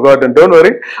you all have forgotten. Don't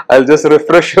worry, I'll just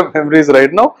refresh your memories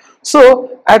right now.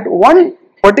 So, at one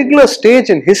particular stage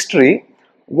in history,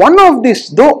 one of these,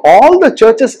 though all the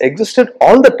churches existed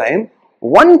all the time,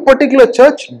 one particular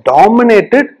church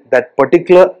dominated that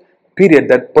particular period,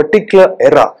 that particular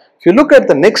era. If you look at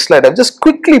the next slide, I've just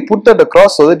quickly put that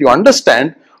across so that you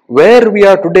understand where we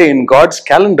are today in God's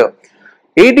calendar.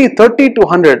 AD 30 to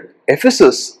 100,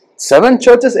 Ephesus, 7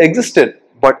 churches existed,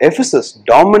 but Ephesus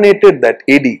dominated that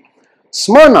AD.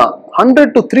 Smyrna,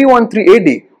 100 to 313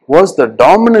 AD, was the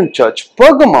dominant church.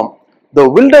 Pergamum, the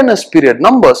wilderness period,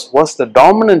 Numbers, was the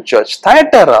dominant church.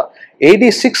 Thyatira,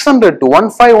 AD 600 to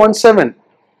 1517,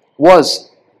 was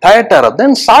Thyatira.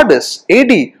 Then Sardis, AD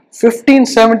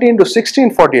 1517 to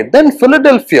 1648. Then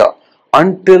Philadelphia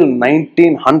until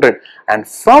 1900. And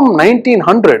from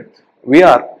 1900, we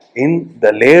are in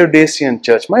the Laodicean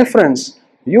church. My friends,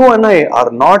 you and I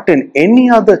are not in any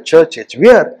other church age. We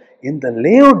are in the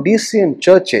Laodicean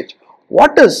church age.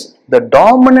 What is the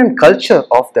dominant culture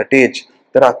of that age?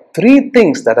 There are 3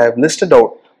 things that I have listed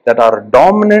out that are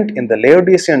dominant in the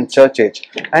Laodicean church age.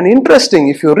 And interesting,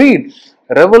 if you read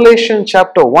Revelation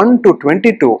chapter 1 to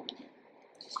 22,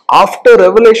 after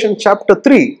Revelation chapter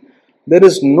 3, there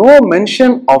is no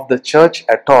mention of the church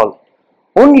at all.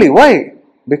 Only why?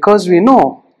 Because we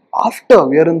know after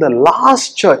we are in the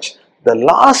last church, the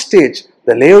last stage,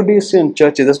 the Laodicean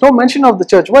church, there's no mention of the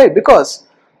church. Why? Because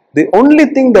the only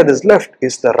thing that is left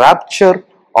is the rapture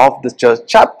of the church.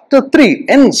 Chapter 3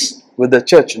 ends with the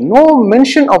church. No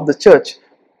mention of the church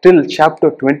till chapter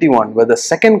 21, where the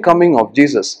second coming of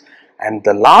Jesus. And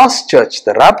the last church,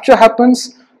 the rapture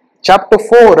happens. Chapter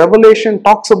 4, Revelation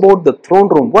talks about the throne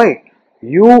room. Why?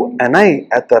 you and I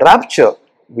at the rapture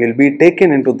will be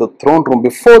taken into the throne room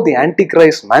before the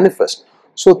Antichrist manifests.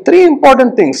 So three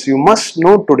important things you must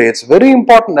know today. It's very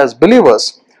important as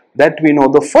believers that we know.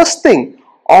 The first thing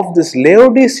of this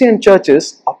Laodicean church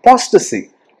is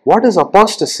apostasy. What is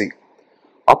apostasy?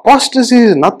 Apostasy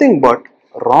is nothing but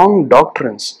wrong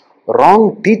doctrines,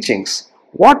 wrong teachings.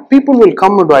 What people will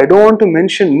come and do, I don't want to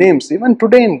mention names. Even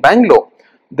today in Bangalore,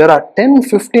 there are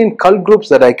 10-15 cult groups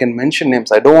that I can mention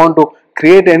names. I don't want to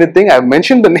create anything. I've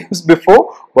mentioned the names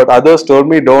before, but others told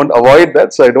me don't, avoid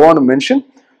that, so I don't want to mention.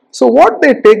 So what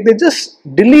they take, they just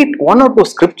delete one or two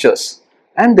scriptures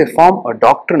and they form a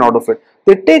doctrine out of it.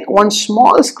 They take one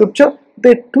small scripture,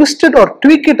 they twist it or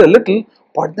tweak it a little,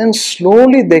 but then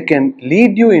slowly they can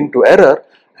lead you into error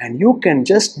and you can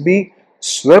just be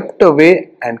swept away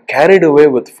and carried away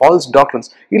with false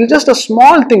doctrines. It'll just a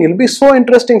small thing, it'll be so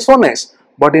interesting, so nice,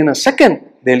 but in a second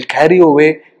they'll carry you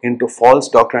away into false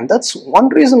doctrine. That's one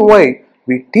reason why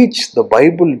we teach the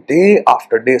Bible day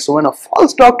after day. So when a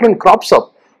false doctrine crops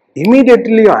up,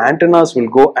 immediately your antennas will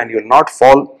go and you'll not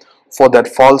fall for that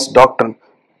false doctrine.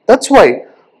 That's why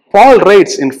Paul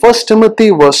writes in 1 Timothy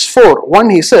verse 4, 1,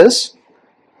 he says,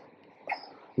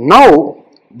 now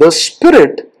the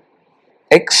Spirit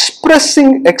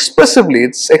expressively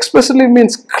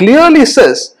means clearly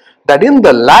says that in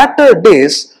the latter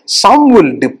days some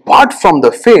will depart from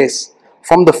the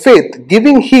faith,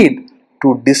 giving heed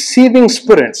to deceiving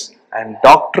spirits and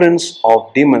doctrines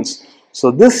of demons.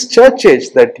 So this church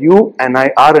age that you and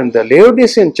I are in, the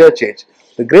Laodicean church age,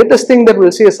 the greatest thing that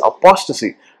we'll see is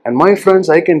apostasy. And my friends,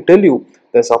 I can tell you,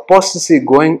 there's apostasy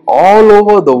going all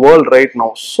over the world right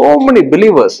now. So many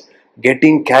believers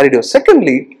getting carried away.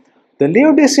 Secondly, the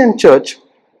Laodicean church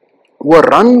were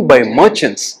run by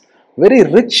merchants. Very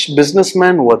rich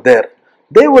businessmen were there.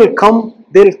 They will come,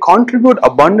 they'll contribute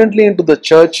abundantly into the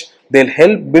church. They'll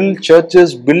help build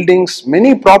churches, buildings,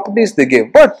 many properties they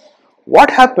gave. But what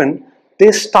happened?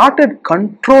 They started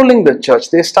controlling the church.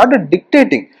 They started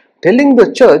dictating, telling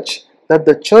the church that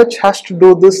the church has to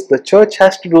do this, the church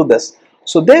has to do this.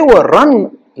 So they were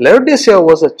run, Laodicea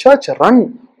was a church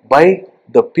run by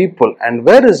the people. And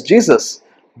where is Jesus?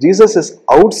 Jesus is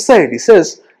outside. He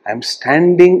says, I'm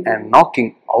standing and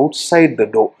knocking outside the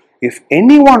door. If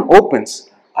anyone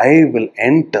opens, I will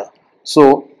enter.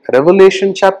 So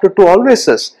Revelation chapter 2 always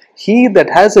says, he that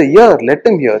has a ear, let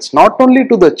him hear. It's not only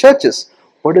to the churches,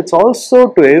 but it's also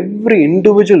to every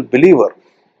individual believer.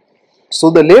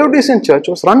 So the Laodicean church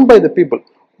was run by the people,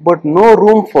 but no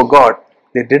room for God.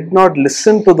 They did not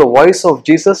listen to the voice of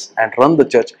Jesus and run the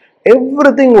church.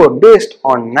 Everything was based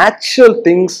on natural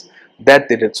things that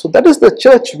they did. So that is the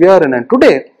church we are in. And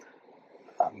today,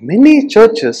 many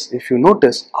churches, if you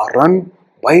notice, are run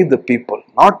by the people,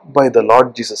 not by the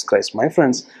Lord Jesus Christ. My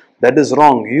friends, that is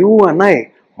wrong. You and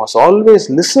I must always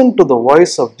listen to the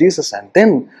voice of Jesus and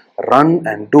then run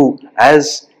and do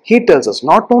as He tells us,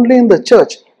 not only in the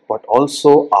church, but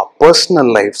also our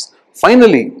personal lives.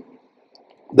 Finally,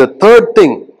 the third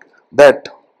thing that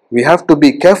we have to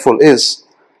be careful is,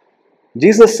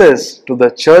 Jesus says to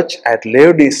the church at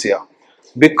Laodicea,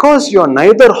 because you are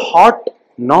neither hot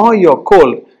nor you are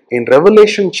cold, in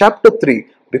Revelation chapter 3,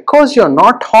 because you are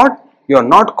not hot, you are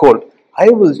not cold, I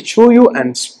will chew you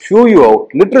and spew you out,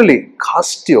 literally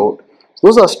cast you out.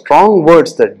 Those are strong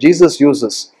words that Jesus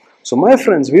uses. So my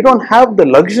friends, we don't have the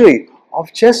luxury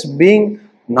of just being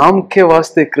Namke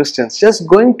Vaste Christians, just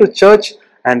going to church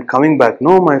and coming back.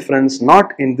 No, my friends,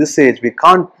 not in this age. We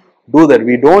can't do that.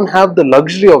 We don't have the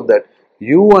luxury of that.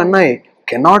 You and I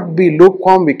cannot be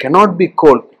lukewarm. We cannot be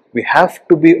cold. We have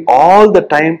to be all the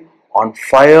time on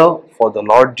fire for the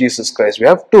Lord Jesus Christ. We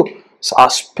have to, our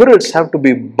spirits have to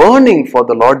be burning for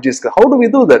the Lord Jesus Christ. How do we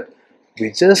do that?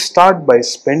 We just start by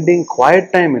spending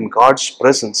quiet time in God's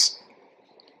presence.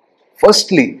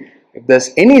 Firstly, if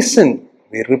there's any sin,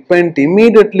 we repent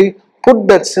immediately, put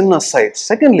that sin aside.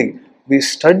 Secondly, we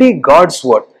study God's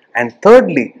word. And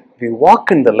thirdly, we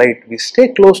walk in the light. We stay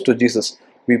close to Jesus.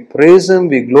 We praise Him,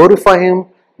 we glorify Him,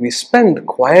 we spend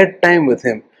quiet time with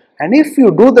Him. And if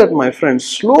you do that, my friends,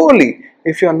 slowly,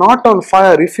 if you're not on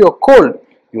fire, if you're cold,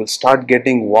 you'll start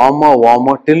getting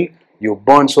warmer till you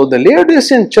burn. So the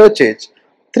Laodicean church age,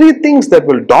 three things that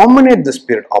will dominate this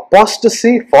period: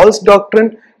 apostasy, false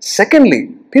doctrine.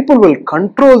 Secondly, people will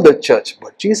control the church,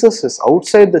 but Jesus is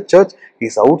outside the church.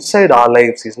 He's outside our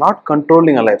lives. He's not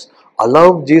controlling our lives.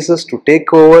 Allow Jesus to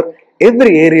take over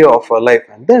every area of our life.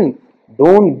 And then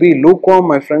don't be lukewarm,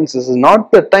 my friends. This is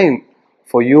not the time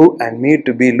for you and me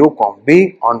to be lukewarm.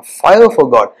 Be on fire for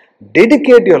God.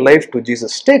 Dedicate your life to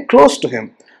Jesus. Stay close to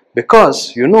Him,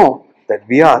 because you know that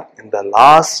we are in the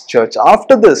last church.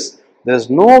 After this, There's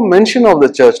no mention of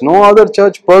the church. No other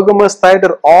church, Pergamos,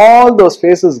 Thyatira, all those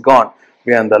faces gone.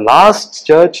 We are in the last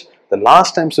church, the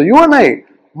last time. So you and I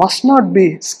must not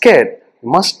be scared.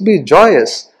 Must be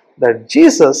joyous that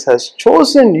Jesus has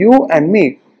chosen you and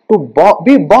me to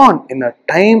be born in a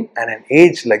time and an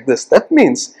age like this. That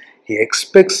means He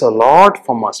expects a lot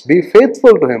from us. Be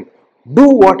faithful to Him. Do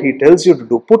what He tells you to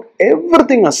do. Put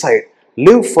everything aside.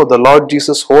 Live for the Lord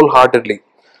Jesus wholeheartedly.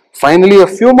 Finally, a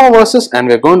few more verses and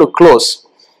we're going to close.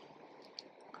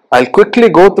 I'll quickly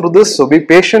go through this, so be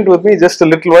patient with me just a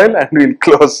little while and we'll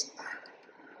close.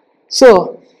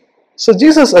 So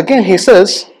Jesus again, He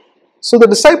says, so the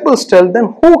disciples tell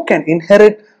them, who can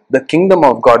inherit the kingdom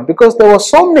of God? Because there were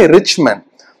so many rich men.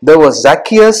 There was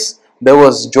Zacchaeus, there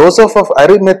was Joseph of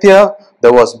Arimathea,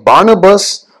 there was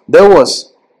Barnabas, there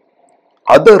was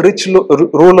other rich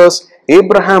rulers,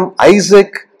 Abraham,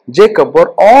 Isaac, Jacob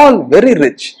were all very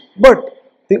rich. But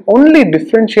the only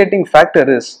differentiating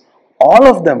factor is all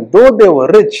of them, though they were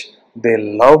rich, they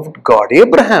loved God.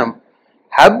 Abraham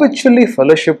habitually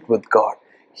fellowshiped with God.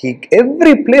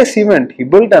 Every place he went, he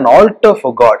built an altar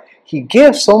for God. He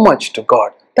gave so much to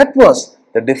God. That was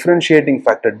the differentiating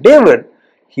factor. David,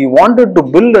 he wanted to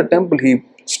build a temple. He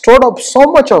stored up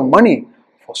so much of money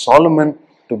for Solomon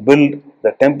to build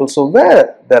the temple. So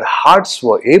where their hearts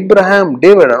were, Abraham,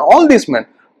 David and all these men,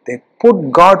 they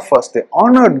put God first. They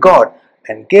honored God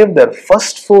and gave their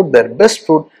first fruit, their best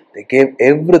fruit. They gave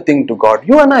everything to God.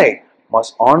 You and I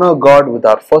must honor God with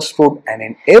our first fruit and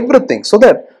in everything, so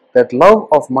that love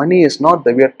of money is not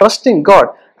there. We are trusting God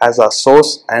as our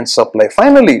source and supply.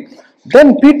 Finally,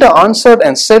 then Peter answered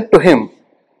and said to him,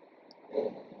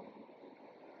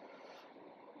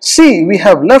 see, we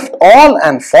have left all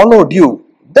and followed you.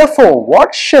 Therefore,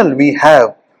 what shall we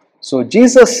have? So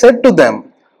Jesus said to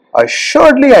them,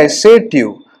 assuredly I say to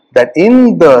you, that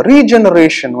in the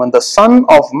regeneration, when the Son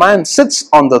of Man sits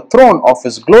on the throne of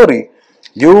His glory,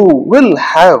 you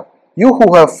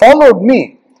who have followed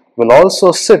me, will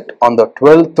also sit on the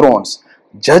 12 thrones,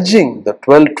 judging the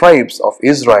 12 tribes of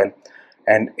Israel.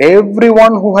 And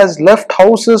everyone who has left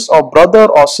houses or brother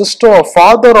or sister or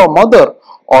father or mother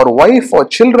or wife or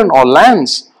children or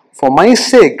lands for my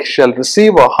sake shall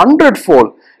receive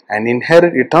 100-fold and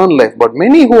inherit eternal life. But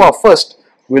many who are first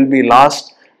will be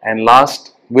last, and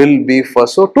last will be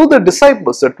first. So to the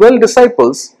disciples, the 12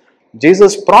 disciples,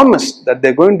 Jesus promised that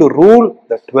they're going to rule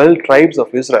the 12 tribes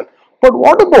of Israel. But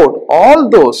what about all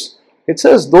those? It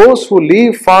says those who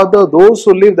leave father, those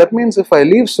who leave. That means if I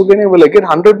leave Suganya, will I get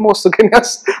 100 more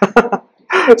Suganyas?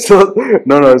 So,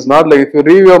 no, it's not like if you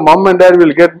leave your mom and dad,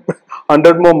 will get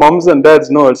 100 more moms and dads.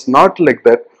 No, it's not like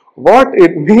that. What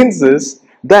it means is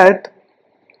that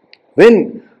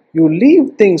when you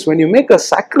leave things, when you make a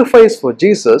sacrifice for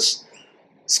Jesus,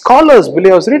 scholars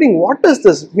believe, I was reading, what does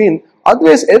this mean?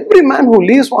 Otherwise, every man who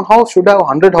leaves one house should have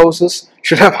 100 houses,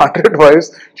 should have 100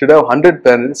 wives, should have 100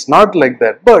 parents. Not like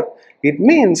that. But it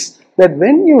means that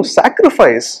when you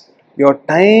sacrifice your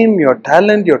time, your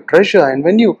talent, your treasure, and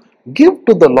when you give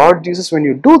to the Lord Jesus, when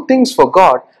you do things for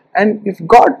God, and if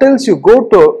God tells you go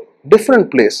to a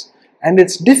different place, and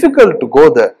it's difficult to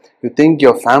go there, you think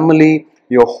your family,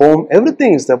 your home,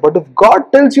 everything is there. But if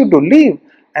God tells you to leave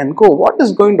and go, what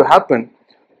is going to happen?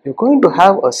 You're going to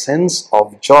have a sense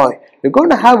of joy. You're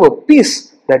going to have a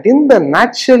peace that in the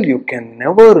natural you can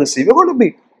never receive. You're going to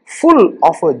be full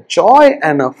of a joy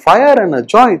and a fire and a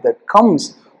joy that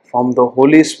comes from the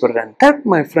Holy Spirit. And that,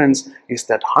 my friends, is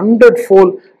that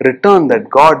 100-fold return that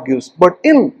God gives. But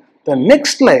in the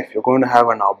next life, you're going to have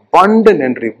an abundant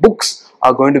entry. Books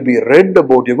are going to be read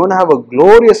about. You're going to have a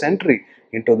glorious entry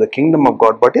into the kingdom of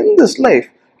God. But in this life,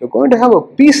 you're going to have a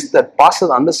peace that passes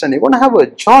understanding. You're going to have a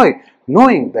joy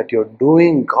knowing that you're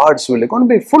doing God's will. You're going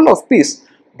to be full of peace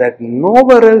that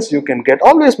nowhere else you can get.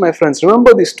 Always, my friends,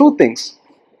 remember these two things.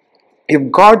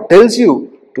 If God tells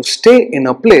you to stay in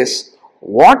a place,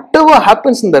 whatever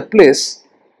happens in that place,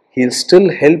 He'll still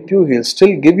help you, He'll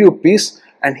still give you peace,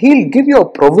 and He'll give you a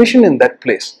provision in that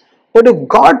place. But if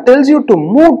God tells you to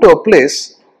move to a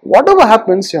place, whatever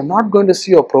happens, you're not going to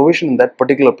see your provision in that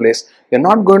particular place. You're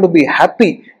not going to be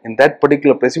happy in that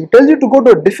particular place. If He tells you to go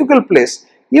to a difficult place,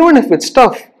 even if it's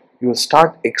tough, you'll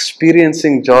start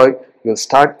experiencing joy, you'll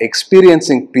start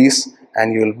experiencing peace,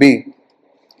 and you'll be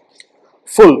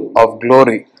full of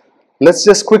glory. Let's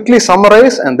just quickly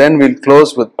summarize and then we'll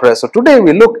close with prayer. So today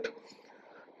we looked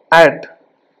at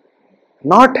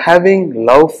not having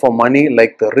love for money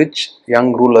like the rich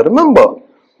young ruler. Remember,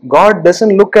 God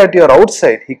doesn't look at your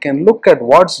outside. He can look at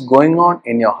what's going on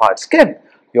in your hearts. Get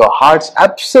your hearts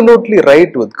absolutely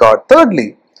right with God.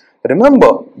 Thirdly,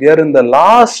 remember, we are in the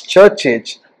last church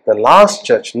age. The last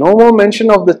church. No more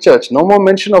mention of the church. No more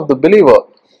mention of the believer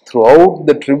throughout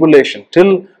the tribulation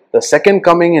till the second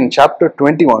coming in chapter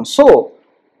 21. So,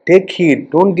 take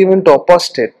heed. Don't give in to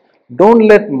apostate. Don't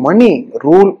let money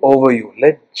rule over you.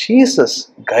 Let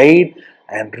Jesus guide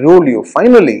and rule you.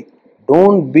 Finally,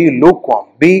 don't be lukewarm.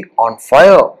 Be on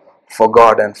fire for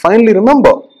God. And finally,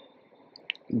 remember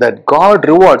that God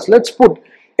rewards. Let's put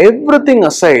everything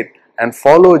aside and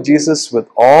follow Jesus with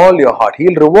all your heart.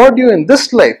 He'll reward you in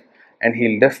this life and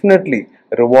He'll definitely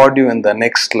reward you in the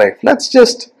next life. Let's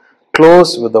just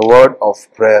close with a word of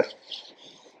prayer.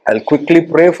 I'll quickly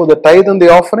pray for the tithe and the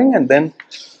offering and then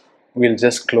we'll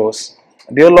just close.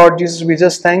 Dear Lord Jesus, we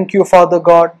just thank you, Father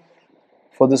God,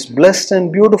 for this blessed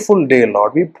and beautiful day,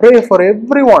 Lord. We pray for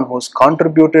everyone who's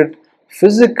contributed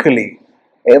physically,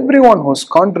 everyone who's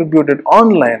contributed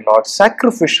online, Lord,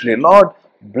 sacrificially. Lord,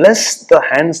 bless the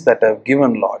hands that have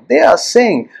given, Lord. They are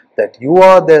saying that you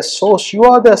are their source, you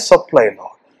are their supply,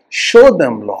 Lord. Show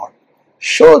them, Lord.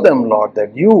 Show them, Lord,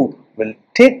 that you will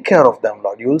take care of them,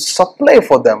 Lord. You will supply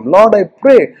for them. Lord, I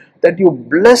pray that you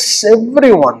bless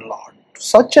everyone, Lord, to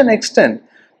such an extent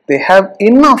they have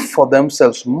enough for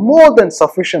themselves, more than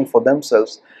sufficient for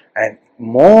themselves, and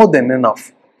more than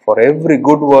enough for every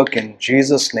good work in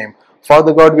Jesus' name.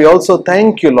 Father God, we also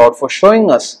thank you, Lord, for showing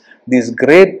us these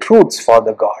great truths,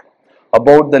 Father God,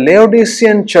 about the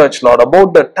Laodicean church, Lord,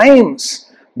 about the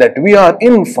times that we are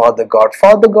in, Father God.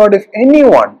 Father God, if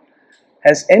anyone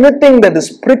has anything that is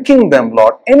pricking them,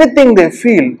 Lord, anything they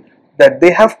feel that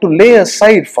they have to lay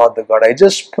aside, Father God, I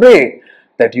just pray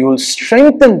that you will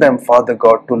strengthen them, Father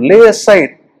God, to lay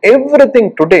aside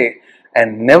everything today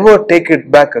and never take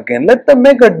it back again. Let them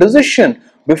make a decision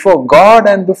before God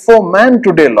and before man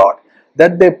today, Lord,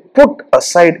 that they put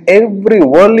aside every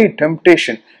worldly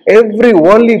temptation, every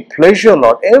worldly pleasure,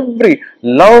 Lord, every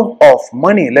love of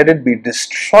money, let it be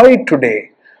destroyed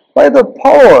today by the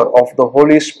power of the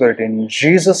Holy Spirit in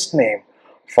Jesus' name.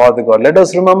 Father God, let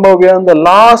us remember we are in the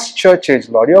last church age,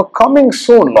 Lord. You are coming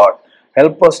soon, Lord.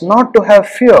 Help us not to have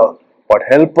fear, but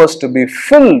help us to be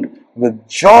filled with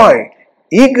joy,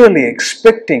 eagerly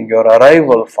expecting your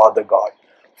arrival, Father God.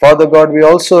 Father God, we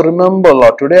also remember,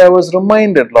 Lord, today I was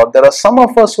reminded, Lord, there are some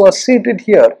of us who are seated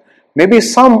here, maybe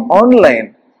some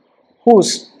online,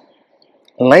 whose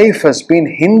life has been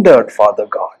hindered, Father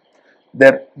God,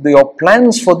 that your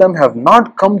plans for them have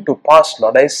not come to pass,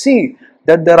 Lord. I see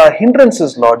that there are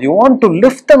hindrances, Lord. You want to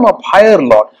lift them up higher,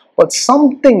 Lord, but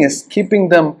something is keeping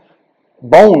them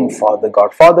bound, Father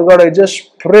God. Father God, I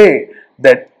just pray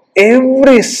that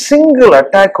every single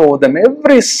attack over them,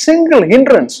 every single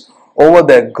hindrance over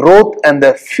their growth and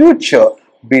their future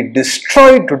be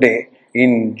destroyed today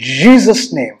in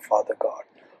Jesus' name, Father God.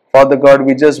 Father God,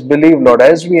 we just believe, Lord,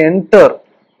 as we enter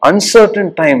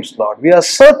uncertain times, Lord, we are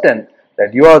certain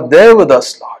that you are there with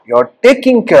us, Lord. You are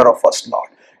taking care of us, Lord.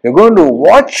 You're going to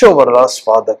watch over us,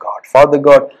 Father God. Father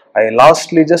God, I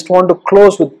lastly just want to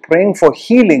close with praying for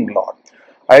healing, Lord.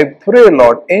 I pray,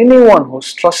 Lord, anyone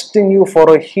who's trusting you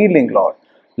for a healing, Lord,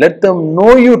 let them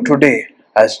know you today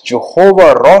as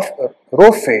Jehovah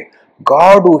Rophe,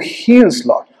 God who heals,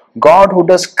 Lord, God who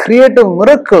does creative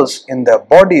miracles in their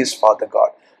bodies, Father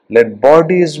God. Let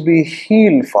bodies be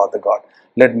healed, Father God.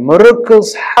 Let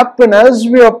miracles happen as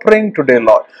we are praying today,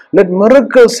 Lord. Let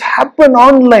miracles happen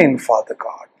online, Father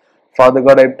God. Father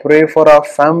God, I pray for our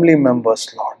family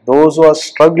members, Lord, those who are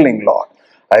struggling, Lord.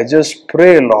 I just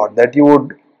pray, Lord, that you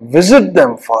would visit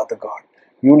them, Father God.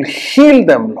 You will heal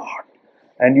them, Lord,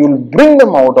 and you will bring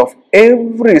them out of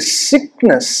every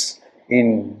sickness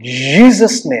in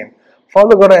Jesus' name.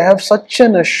 Father God, I have such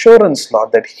an assurance,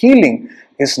 Lord, that healing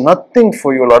is nothing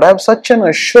for you, Lord. I have such an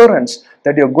assurance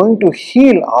that you're going to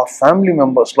heal our family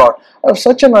members, Lord. I have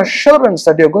such an assurance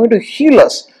that you're going to heal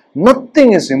us.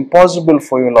 Nothing is impossible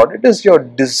for you, Lord. It is your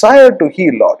desire to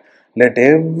heal, Lord. Let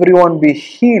everyone be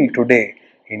healed today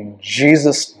in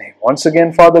Jesus' name. Once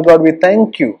again, Father God, we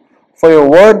thank you for your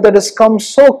word that has come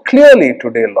so clearly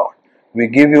today, Lord. We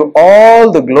give you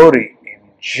all the glory in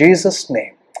Jesus'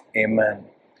 name. Amen.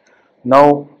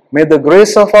 Now, may the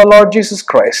grace of our Lord Jesus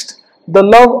Christ, the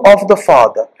love of the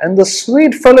Father, and the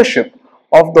sweet fellowship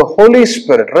of the Holy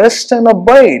Spirit rest and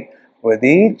abide with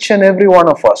each and every one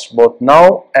of us, both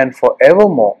now and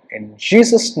forevermore. In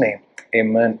Jesus' name,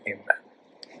 amen. Amen.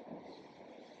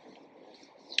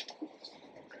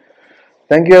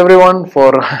 Thank you everyone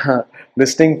for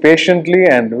listening patiently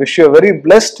and wish you a very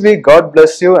blessed week. God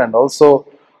bless you, and also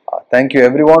thank you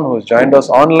everyone who's joined us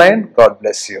online. God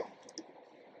bless you.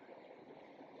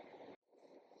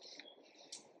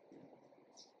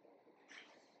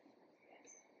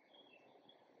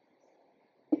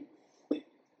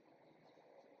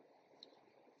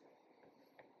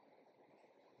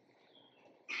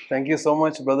 Thank you so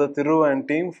much, Brother Thiru and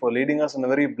team, for leading us in a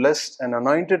very blessed and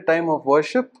anointed time of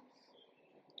worship.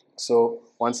 So,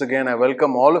 once again, I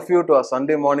welcome all of you to our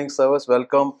Sunday morning service.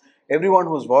 Welcome everyone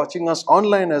who's watching us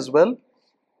online as well.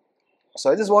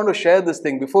 So, I just want to share this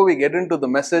thing. Before we get into the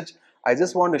message, I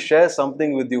just want to share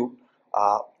something with you.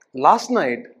 Last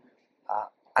night,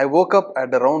 I woke up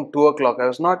at around 2 o'clock. I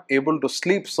was not able to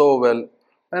sleep so well.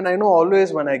 And I know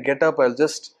always when I get up,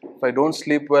 if I don't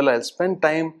sleep well, I'll spend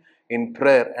time in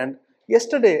prayer. And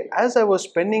yesterday, as I was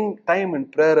spending time in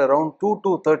prayer around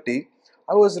 2:30,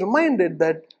 I was reminded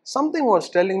that something was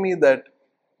telling me that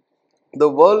the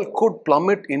world could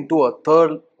plummet into a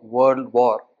third world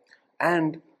war.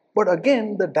 And but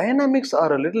again, the dynamics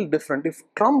are a little different. If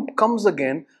Trump comes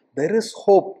again, there is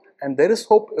hope, and there is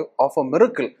hope of a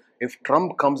miracle. If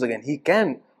Trump comes again, he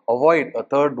can avoid a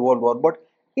third world war. But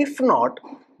if not,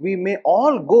 we may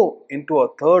all go into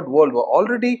a third world war.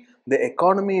 Already the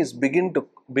economy is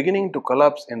beginning to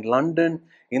collapse in London,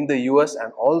 in the US,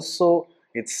 and also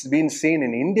it's been seen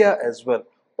in India as well.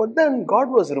 But then God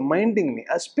was reminding me,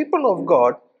 as people of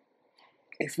God,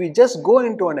 if we just go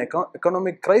into an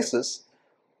economic crisis,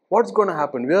 what's going to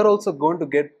happen? We are also going to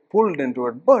get pulled into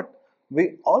it. But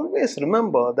we always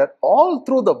remember that all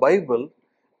through the Bible,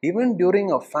 even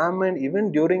during a famine,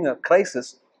 even during a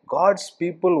crisis, God's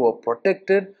people were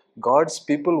protected, God's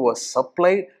people were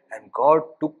supplied, and God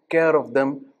took care of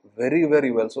them very, very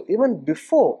well. So even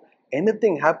before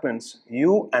anything happens,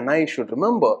 you and I should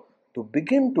remember to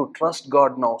begin to trust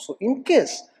God now. So in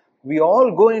case we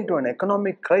all go into an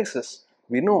economic crisis,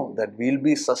 we know that we'll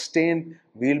be sustained,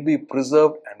 we'll be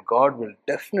preserved, and God will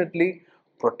definitely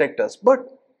protect us. But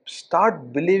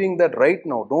start believing that right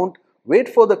now. Don't wait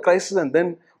for the crisis and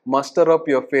then muster up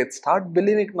your faith. Start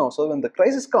believing it now. So when the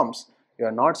crisis comes, you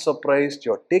are not surprised,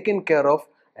 you're taken care of,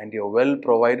 and you're well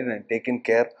provided and taken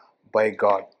care by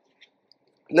God.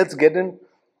 Let's get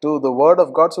into the Word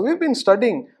of God. So we've been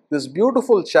studying this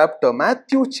beautiful chapter,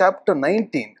 Matthew chapter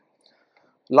 19.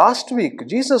 Last week,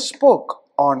 Jesus spoke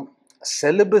on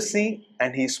celibacy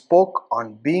and he spoke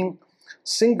on being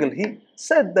single. He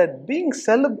said that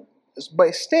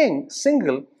by staying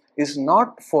single is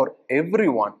not for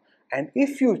everyone. And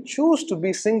if you choose to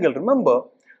be single, remember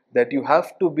that you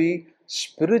have to be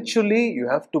spiritually, you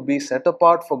have to be set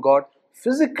apart for God.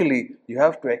 Physically, you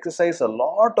have to exercise a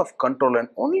lot of control. And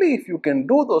only if you can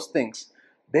do those things,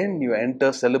 then you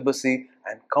enter celibacy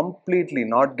and completely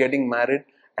not getting married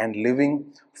and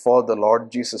living for the Lord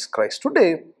Jesus Christ.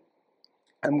 Today,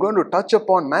 I'm going to touch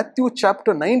upon Matthew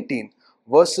chapter 19,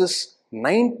 verses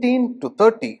 19 to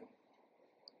 30.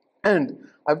 And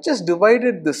I've just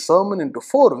divided this sermon into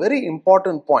 4 very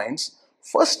important points.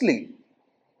 Firstly,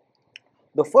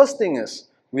 the first thing is,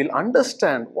 we'll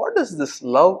understand what does this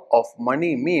love of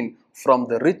money mean from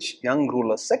the rich young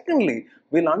ruler. Secondly,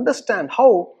 we'll understand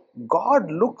how God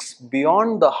looks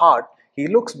beyond the heart. He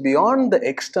looks beyond the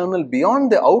external, beyond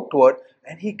the outward,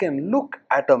 and He can look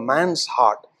at a man's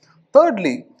heart.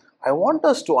 Thirdly, I want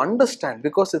us to understand,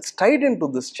 because it's tied into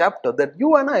this chapter, that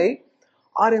you and I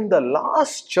are in the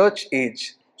last church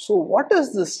age. So what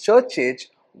is this church age?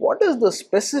 What is the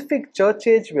specific church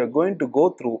age we are going to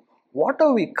go through? What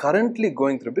are we currently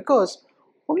going through? Because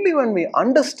only when we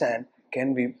understand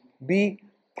can we be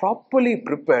properly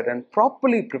prepared and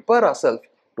properly prepare ourselves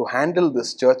to handle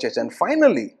this church age. And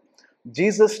finally,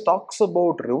 Jesus talks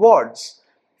about rewards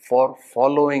for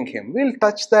following Him. We'll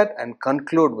touch that and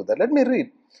conclude with that. Let me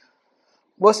read.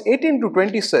 Verse 18 to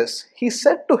 20 says, He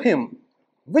said to him,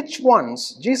 which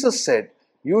ones? Jesus said,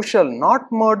 you shall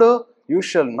not murder, you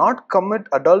shall not commit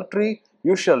adultery,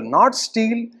 you shall not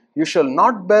steal, you shall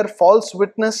not bear false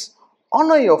witness,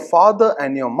 honor your father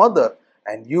and your mother,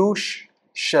 and you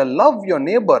shall love your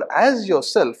neighbor as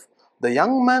yourself. The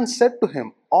young man said to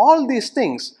him, all these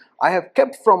things I have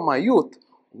kept from my youth.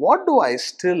 What do I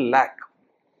still lack?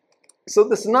 So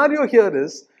the scenario here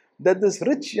is that this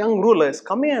rich young ruler is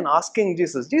coming and asking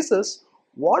Jesus, Jesus,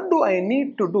 what do I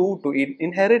need to do to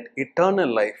inherit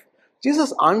eternal life?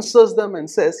 Jesus answers them and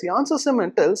says, He answers him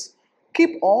and tells,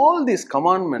 keep all these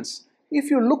commandments. If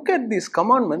you look at these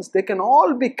commandments, they can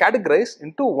all be categorized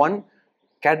into one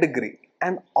category.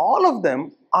 And all of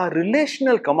them are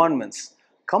relational commandments.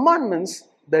 Commandments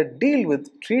that deal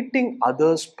with treating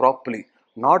others properly.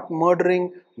 Not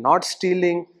murdering, not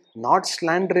stealing, not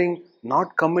slandering,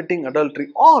 not committing adultery.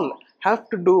 All have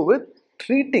to do with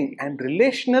treating and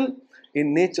relational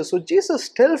in nature. So Jesus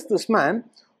tells this man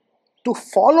to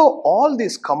follow all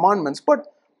these commandments.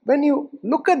 But when you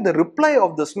look at the reply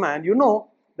of this man, you know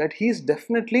that he is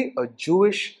definitely a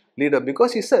Jewish leader,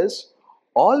 because he says,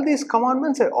 all these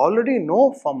commandments I already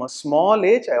know from a small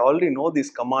age. I already know these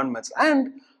commandments,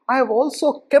 and I have also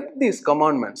kept these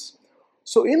commandments.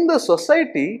 So in the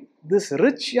society, this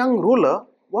rich young ruler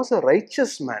was a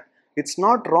righteous man. It's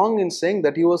not wrong in saying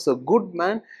that he was a good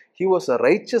man, he was a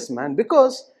righteous man,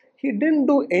 because he didn't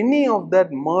do any of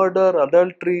that murder,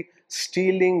 adultery,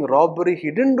 stealing, robbery.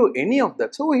 He didn't do any of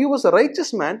that. So he was a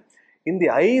righteous man in the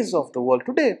eyes of the world.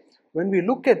 Today, when we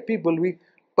look at people, we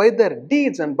by their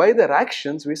deeds and by their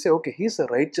actions, we say, okay, he's a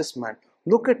righteous man.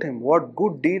 Look at him, what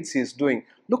good deeds he's doing.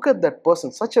 Look at that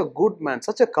person, such a good man,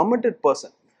 such a committed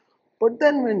person. But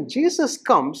then when Jesus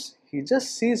comes, he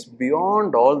just sees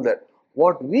beyond all that.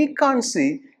 What we can't see,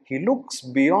 he looks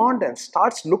beyond and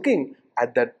starts looking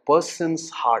at that person's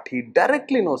heart. He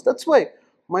directly knows. That's why,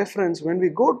 my friends, when we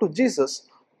go to Jesus,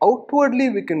 outwardly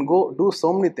we can go do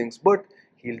so many things, but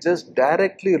he'll just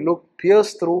directly look,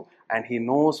 pierce through, and he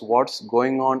knows what's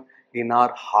going on in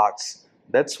our hearts.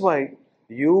 That's why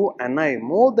you and I,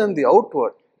 more than the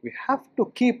outward, we have to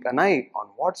keep an eye on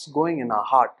what's going in our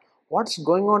heart, what's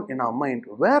going on in our mind,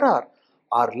 where are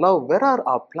our love, where are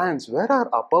our plans, where are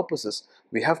our purposes.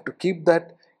 We have to keep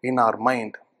that in our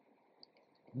mind.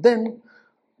 Then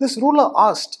this ruler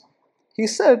asked, he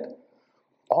said,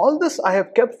 all this I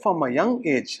have kept from a young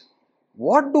age.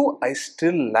 What do I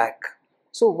still lack?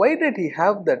 So why did he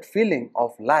have that feeling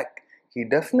of lack? He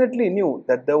definitely knew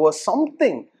that there was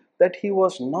something that he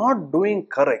was not doing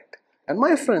correct. And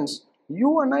my friends,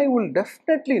 you and I will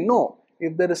definitely know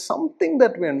if there is something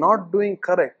that we are not doing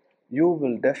correct. You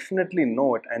will definitely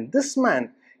know it. And this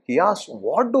man, he asked,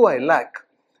 what do I lack?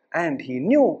 And he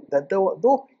knew that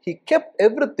though he kept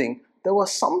everything, there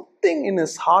was something in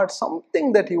his heart,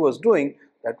 something that he was doing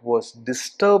that was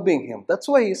disturbing him. That's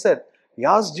why he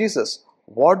asked Jesus,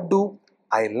 what do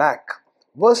I lack?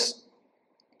 Verse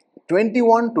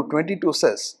 21 to 22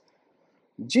 says,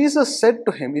 Jesus said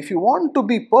to him, if you want to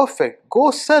be perfect, go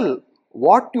sell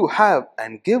what you have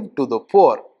and give to the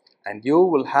poor, and you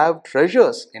will have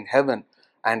treasures in heaven,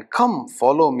 and come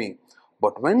follow me.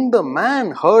 But when the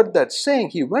man heard that saying,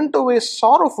 he went away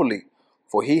sorrowfully,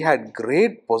 for he had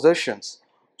great possessions.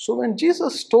 So when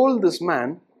Jesus told this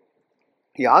man,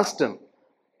 he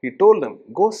told him,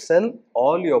 go sell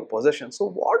all your possessions. So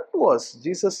what was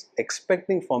Jesus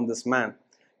expecting from this man?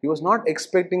 He was not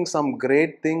expecting some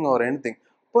great thing or anything,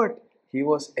 but he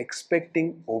was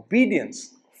expecting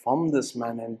obedience from this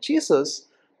man. And Jesus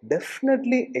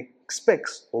definitely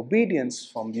expects obedience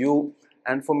from you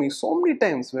and for me. So many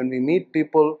times when we meet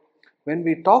people, when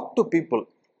we talk to people,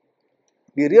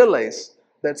 we realize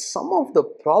that some of the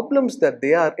problems that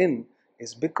they are in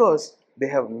is because they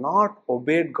have not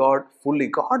obeyed God fully.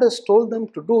 God has told them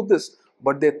to do this,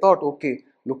 but they thought, okay,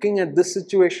 looking at this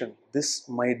situation, this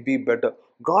might be better.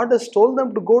 God has told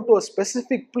them to go to a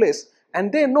specific place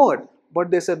and they know it,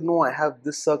 but they said, no, I have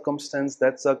this circumstance,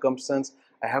 that circumstance,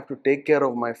 I have to take care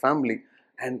of my family.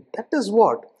 And that is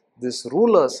what this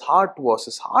ruler's heart was.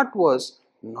 His heart was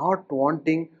not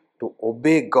wanting to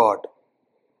obey God.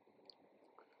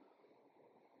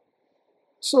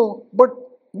 So, but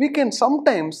we can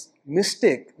sometimes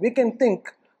we can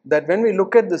think that when we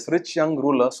look at this rich young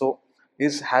ruler, so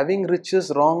is having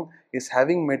riches wrong? Is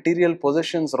having material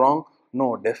possessions wrong?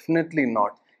 No, definitely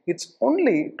not. It's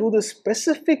only to the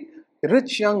specific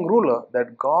rich young ruler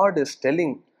that God is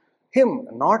telling him,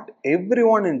 not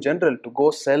everyone in general, to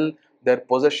go sell their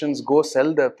possessions, go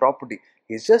sell their property.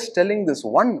 He's just telling this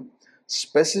one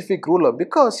specific ruler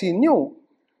because he knew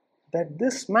that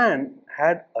this man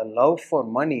had a love for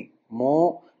money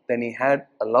more than he had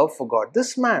a love for God.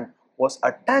 This man was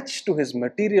attached to his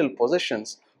material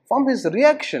possessions. From his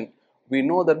reaction, we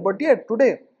know that. But yet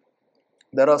today,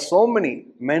 there are so many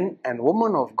men and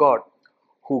women of God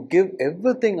who give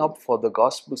everything up for the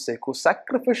gospel's sake, who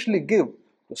sacrificially give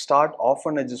to start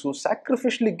orphanages, who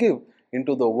sacrificially give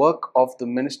into the work of the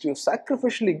ministry, who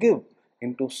sacrificially give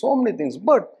into so many things.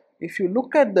 But if you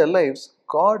look at their lives,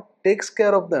 God takes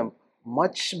care of them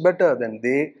much better than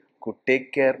they could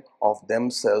take care of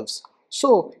themselves.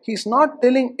 So he's not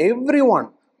telling everyone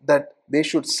that they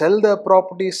should sell their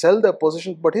property, sell their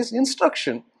possessions, but his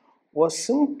instruction was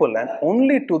simple, and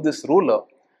only to this ruler.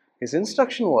 His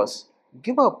instruction was,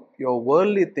 give up your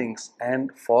worldly things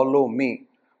and follow me.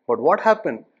 But what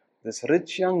happened? This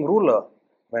rich young ruler,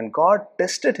 when God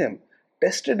tested him,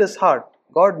 tested his heart,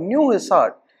 God knew his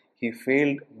heart, he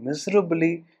failed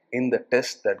miserably in the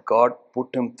test that God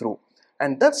put him through.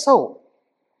 And that's how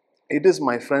it is,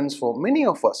 my friends, for many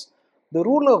of us. The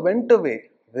ruler went away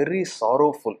very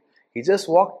sorrowful. He just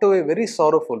walked away very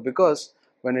sorrowful because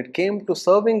when it came to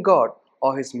serving God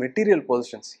or his material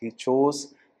possessions, he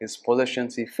chose his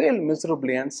possessions. He failed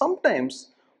miserably. And sometimes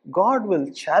God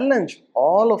will challenge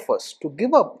all of us to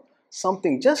give up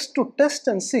something just to test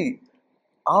and see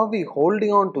Are we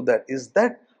holding on to that? Is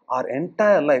that our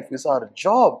entire life? Is our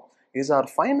job? Is our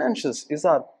finances? Is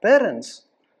our parents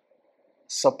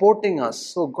supporting us?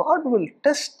 So God will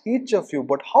test each of you,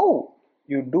 but how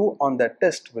you do on that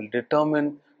test will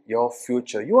determine your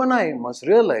future. You and I must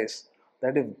realize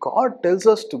that if God tells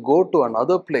us to go to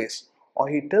another place, or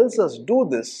He tells us do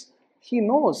this, He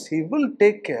knows He will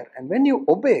take care. And when you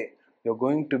obey, you're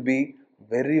going to be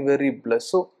very, very blessed.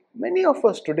 So many of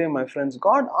us today, my friends,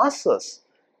 God asks us,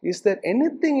 is there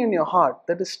anything in your heart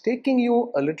that is taking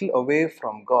you a little away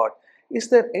from God? Is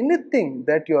there anything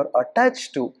that you are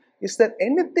attached to? Is there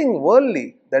anything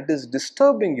worldly that is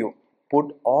disturbing you?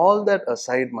 Put all that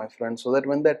aside, my friend, so that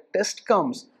when that test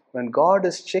comes, when God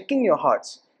is checking your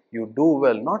hearts, you do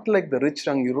well. Not like the rich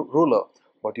young ruler,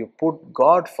 but you put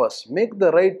God first. Make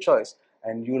the right choice,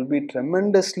 and you will be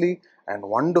tremendously and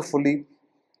wonderfully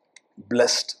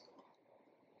blessed.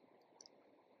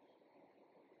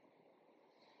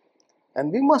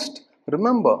 And we must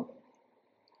remember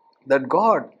that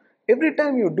God, every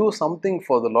time you do something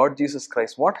for the Lord Jesus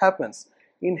Christ, what happens?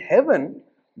 In heaven,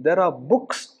 there are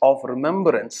books of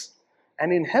remembrance.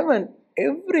 And in heaven,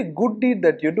 every good deed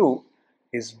that you do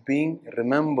is being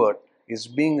remembered, is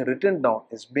being written down,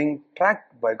 is being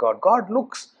tracked by God. God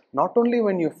looks not only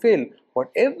when you fail,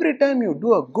 but every time you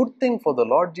do a good thing for the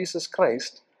Lord Jesus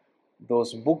Christ,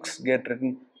 those books get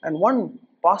written. And one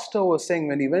pastor was saying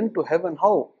when he went to heaven,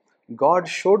 how God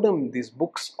showed him these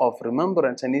books of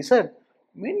remembrance, and he said,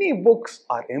 many books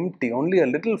are empty, only a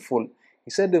little full.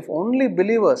 He said, if only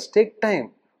believers take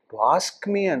time to ask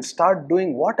me and start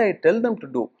doing what I tell them to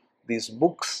do, these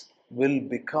books will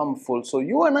become full. So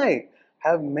you and I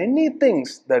have many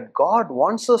things that God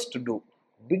wants us to do.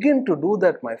 Begin to do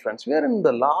that, my friends. We are in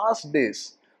the last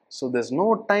days, so there's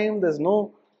no time, there's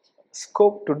no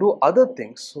scope to do other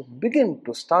things. So begin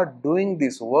to start doing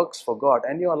these works for God,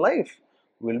 and your life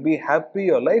will be happy,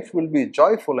 your life will be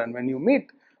joyful, and when you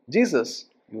meet Jesus,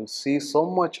 you'll see so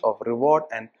much of reward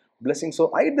and blessing.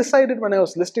 So I decided when I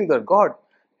was listening that, God,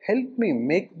 help me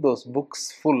make those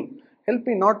books full. Help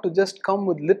me not to just come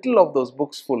with little of those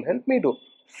books full. Help me to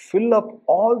fill up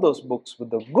all those books with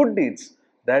the good deeds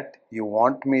that you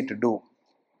want me to do.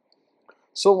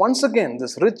 So once again,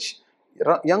 this rich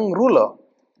young ruler,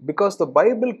 because the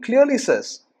Bible clearly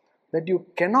says that you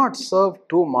cannot serve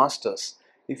two masters.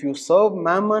 If you serve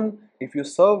mammon, if you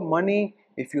serve money,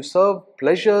 if you serve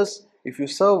pleasures, if you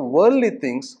serve worldly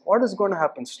things, what is going to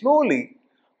happen? Slowly,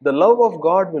 the love of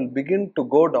God will begin to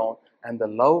go down, and the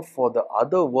love for the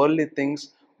other worldly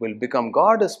things will become.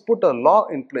 God has put a law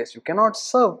in place. You cannot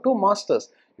serve two masters.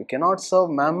 You cannot serve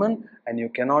mammon and you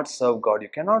cannot serve God. You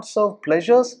cannot serve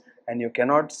pleasures and you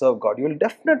cannot serve God. You will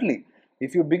definitely,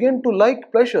 if you begin to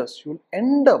like pleasures, you will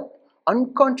end up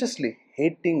unconsciously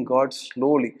hating God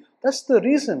slowly. That's the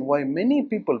reason why many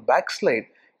people backslide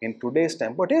in today's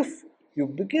time. But if you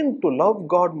begin to love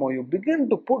God more, you begin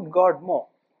to put God more,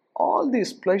 all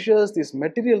these pleasures, these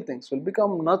material things will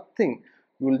become nothing.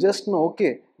 You will just know,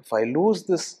 okay, if I lose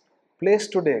this place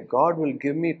today, God will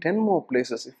give me 10 more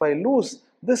places. If I lose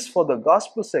this for the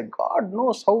gospel's sake, God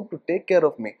knows how to take care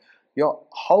of me. Your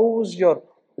house, your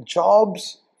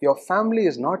jobs, your family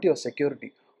is not your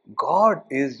security. God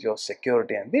is your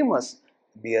security, and we must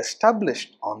be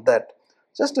established on that.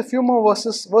 Just a few more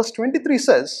verses. Verse 23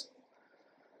 says,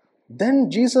 then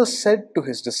Jesus said to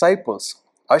his disciples,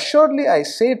 assuredly I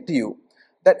say to you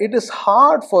that it is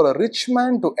hard for a rich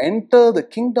man to enter the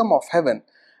kingdom of heaven.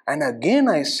 And again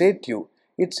I say to you,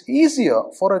 it's easier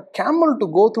for a camel to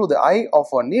go through the eye of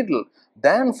a needle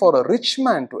than for a rich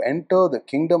man to enter the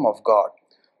kingdom of God.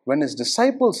 When his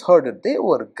disciples heard it, they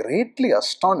were greatly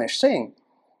astonished, saying,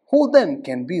 who then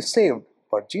can be saved?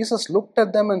 But Jesus looked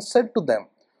at them and said to them,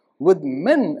 with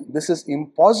men this is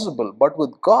impossible, but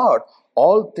with God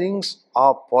all things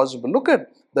are possible. Look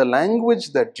at the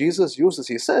language that Jesus uses.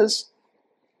 He says,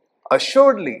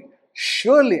 assuredly,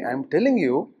 surely I am telling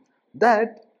you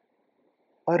that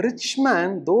a rich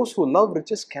man, those who love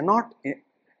riches, cannot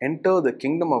enter the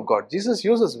kingdom of God. Jesus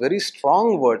uses very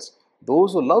strong words.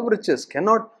 Those who love riches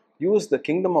cannot use the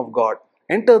kingdom of God,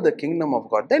 enter the kingdom of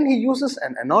God. Then he uses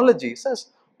an analogy. He says,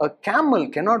 a camel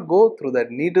cannot go through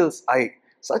that needle's eye.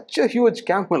 Such a huge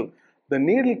camel, the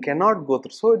needle cannot go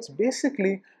through. So it's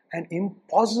basically an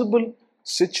impossible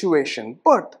situation.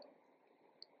 But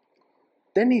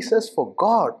then he says, for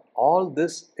God, all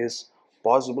this is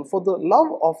possible. For the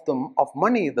love of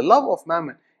money, the love of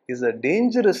mammon is a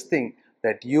dangerous thing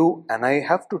that you and I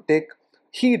have to take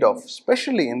heed of,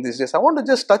 especially in these days. I want to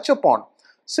just touch upon,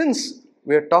 since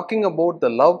we are talking about the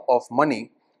love of money,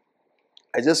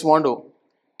 I just want to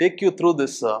take you through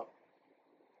this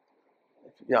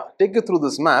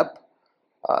map.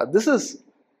 This is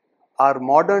our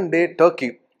modern day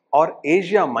Turkey or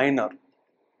Asia Minor.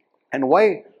 And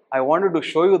why I wanted to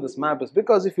show you this map is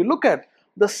because if you look at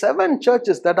the 7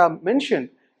 churches that are mentioned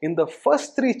in the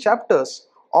first 3 chapters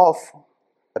of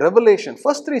Revelation,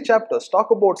 first 3 chapters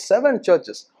talk about 7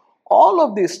 churches. All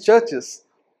of these churches,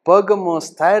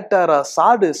 Pergamos, Thyatira,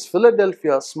 Sardis,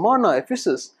 Philadelphia, Smyrna,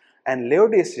 Ephesus, and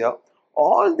Laodicea,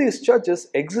 all these churches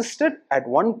existed at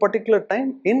one particular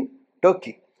time in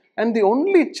Turkey. And the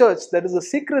only church that is a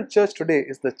secret church today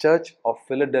is the Church of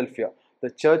Philadelphia, the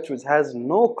church which has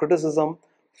no criticism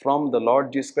from the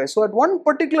Lord Jesus Christ. So at one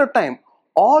particular time,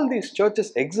 all these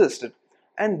churches existed,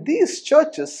 and these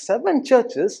churches, 7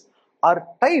 churches, are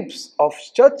types of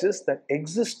churches that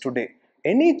exist today.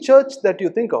 Any church that you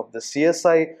think of, the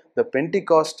CSI, the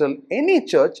Pentecostal, any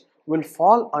church will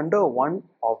fall under one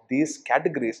of these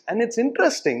categories. And it's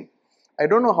interesting, I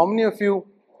don't know how many of you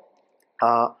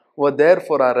were there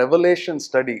for our Revelation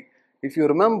study. If you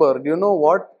remember, do you know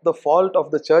what the fault of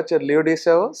the church at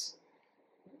Laodicea was?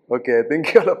 Okay, I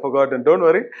think you all have forgotten. Don't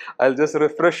worry, I'll just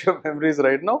refresh your memories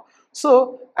right now.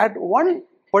 So, at one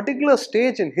particular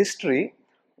stage in history,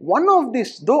 one of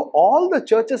these, though all the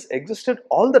churches existed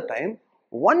all the time,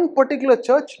 one particular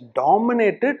church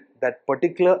dominated that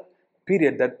particular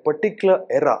period, that particular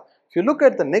era. If you look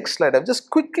at the next slide, I've just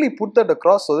quickly put that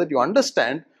across so that you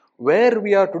understand where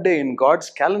we are today in God's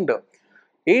calendar.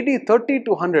 AD 30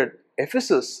 to 100,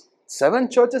 Ephesus, 7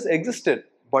 churches existed,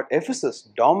 but Ephesus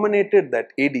dominated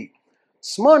that AD.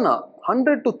 Smyrna,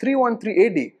 100 to 313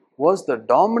 AD, was the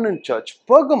dominant church.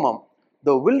 Pergamum,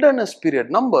 the wilderness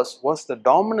period, Numbers, was the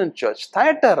dominant church.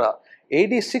 Thyatira,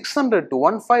 AD 600 to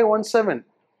 1517,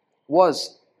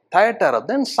 was Thyatira.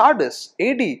 Then Sardis,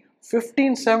 AD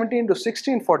 1517 to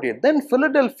 1648. Then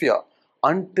Philadelphia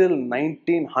until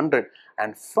 1900.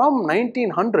 And from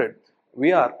 1900,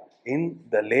 we are in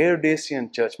the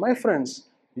Laodicean church. My friends,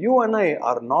 you and I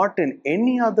are not in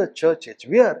any other church age.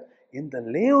 We are in the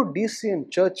Laodicean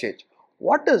church age.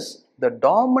 What is the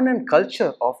dominant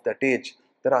culture of that age?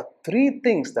 There are 3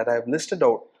 things that I have listed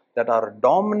out that are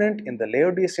dominant in the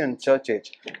Laodicean church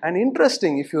age. And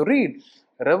interesting, if you read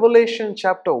Revelation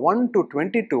chapter 1 to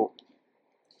 22,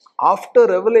 after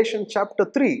Revelation chapter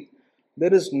 3,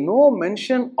 there is no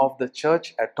mention of the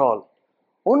church at all.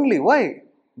 Only why?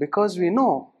 Because we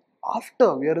know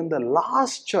after we are in the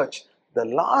last church, the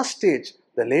last stage,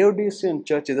 the Laodicean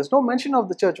church, there's no mention of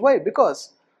the church. Why?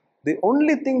 Because the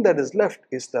only thing that is left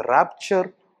is the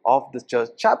rapture of the church.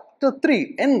 Chapter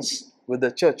 3 ends with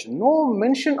the church. No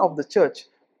mention of the church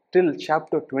till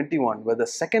chapter 21, where the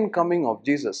second coming of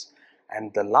Jesus.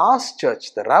 And the last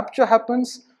church, the rapture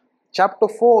happens. Chapter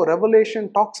 4, Revelation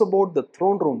talks about the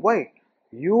throne room. Why?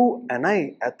 You and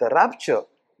I at the rapture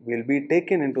will be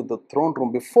taken into the throne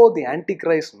room before the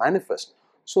Antichrist manifests.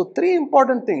 So 3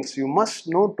 important things you must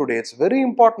know today. It's very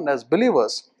important as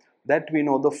believers that we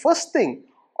know. The first thing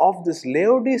of this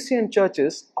Laodicean church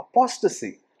is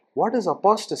apostasy. What is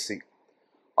apostasy?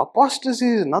 Apostasy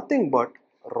is nothing but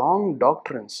wrong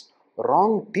doctrines,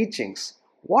 wrong teachings.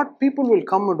 What people will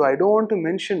come and do, I don't want to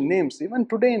mention names. Even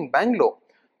today in Bangalore,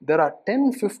 there are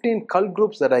 10-15 cult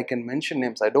groups that I can mention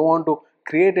names. I don't want to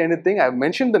create anything. I've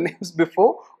mentioned the names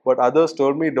before, but others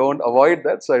told me don't avoid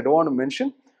that, so I don't want to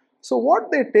mention. So what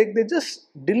they take, they just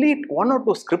delete 1 or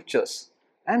 2 scriptures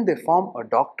and they form a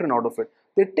doctrine out of it.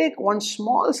 They take one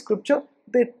small scripture,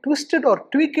 they twist it or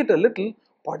tweak it a little,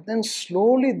 but then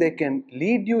slowly they can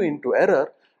lead you into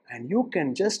error and you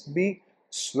can just be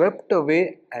swept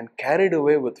away and carried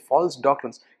away with false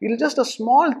doctrines. It'll just a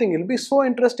small thing, it'll be so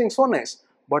interesting, so nice,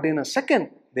 but in a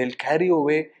second they'll carry you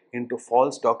away into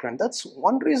false doctrine. That's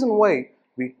one reason why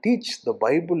we teach the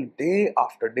Bible day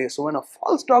after day. So when a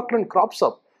false doctrine crops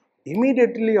up,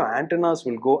 immediately your antennas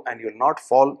will go and you'll not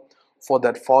fall for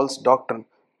that false doctrine.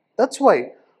 That's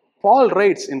why Paul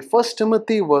writes in 1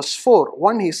 Timothy verse 4,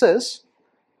 1, he says,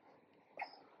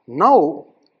 now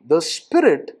the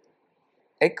Spirit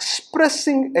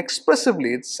expressively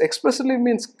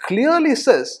means clearly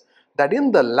says that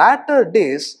in the latter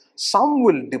days some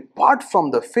will depart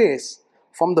from the faith,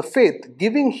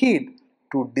 giving heed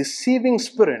to deceiving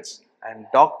spirits and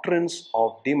doctrines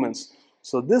of demons.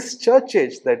 So this church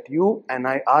age that you and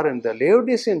I are in, the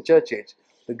Laodicean church age,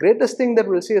 the greatest thing that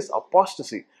we'll see is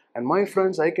apostasy. And my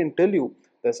friends, I can tell you,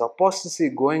 there's apostasy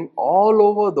going all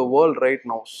over the world right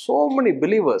now. So many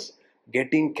believers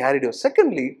getting carried away.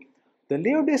 Secondly, the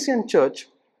Laodicean church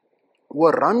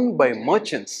were run by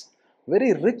merchants.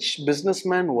 Very rich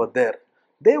businessmen were there.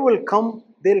 They will come,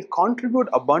 they'll contribute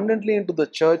abundantly into the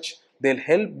church. They'll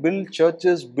help build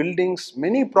churches, buildings,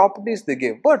 many properties they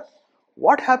gave. But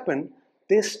what happened?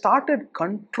 they started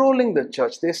controlling the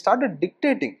church. They started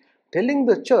dictating, telling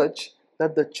the church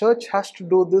that the church has to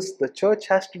do this, the church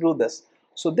has to do this.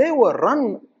 So they were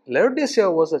run,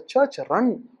 Laodicea was a church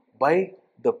run by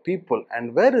the people.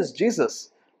 And where is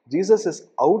Jesus? Jesus is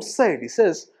outside. He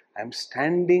says, I'm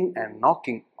standing and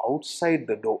knocking outside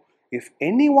the door. If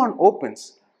anyone opens,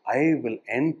 I will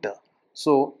enter.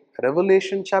 So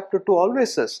Revelation chapter 2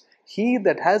 always says, he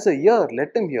that has a ear,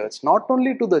 let him hear. It's not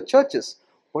only to the churches,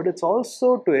 but it's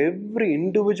also to every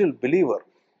individual believer.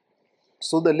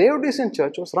 So the Laodicean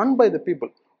church was run by the people,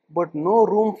 but no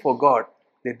room for God.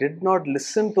 They did not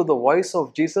listen to the voice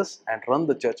of Jesus and run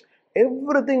the church.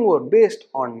 Everything was based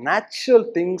on natural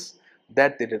things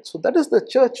that they did. So that is the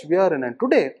church we are in. And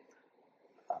today,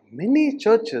 many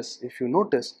churches, if you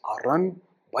notice, are run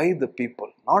by the people,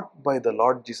 not by the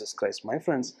Lord Jesus Christ. My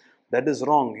friends, that is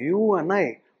wrong. You and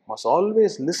I must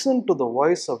always listen to the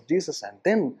voice of Jesus and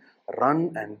then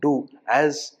run and do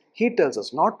as He tells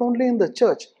us, not only in the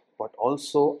church, but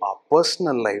also our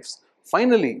personal lives.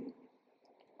 Finally,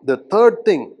 the third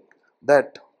thing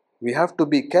that we have to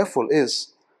be careful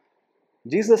is,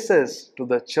 Jesus says to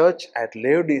the church at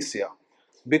Laodicea,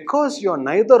 because you're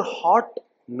neither hot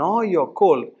nor you're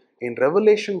cold, in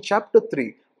Revelation chapter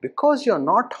 3, because you're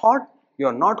not hot,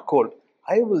 you're not cold,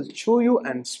 I will chew you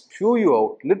and spew you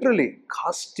out, literally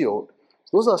cast you out.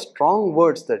 Those are strong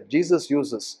words that Jesus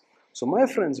uses. So my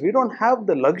friends, we don't have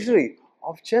the luxury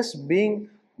of just being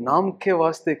Namke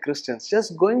Vaste Christians,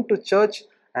 just going to church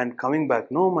and coming back.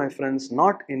 No, my friends,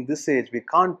 not in this age. We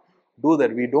can't do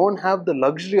that. We don't have the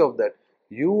luxury of that.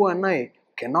 You and I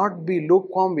cannot be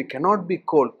lukewarm, we cannot be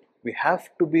cold. We have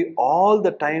to be all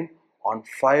the time on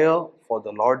fire for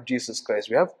the Lord Jesus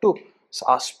Christ.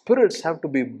 Our spirits have to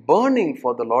be burning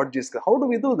for the Lord Jesus Christ. How do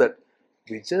we do that?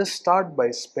 We just start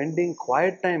by spending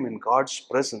quiet time in God's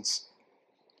presence.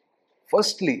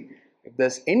 Firstly, if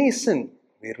there's any sin,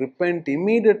 we repent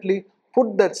immediately,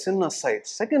 put that sin aside.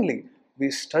 Secondly,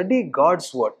 we study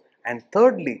God's word. And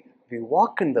thirdly, we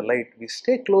walk in the light. We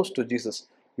stay close to Jesus.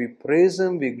 We praise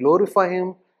Him, we glorify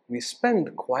Him, we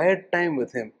spend quiet time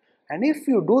with Him. And if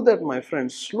you do that, my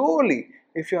friends, slowly,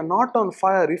 if you're not on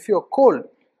fire, if you're cold,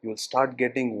 you'll start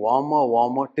getting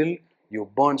warmer till you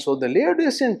burn. So the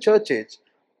Laodicean church age,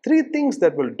 three things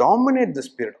that will dominate this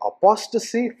period: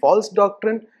 apostasy, false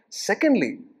doctrine.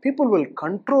 Secondly, people will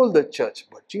control the church.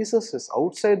 But Jesus is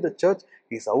outside the church.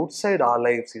 He's outside our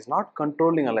lives. He's not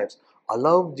controlling our lives.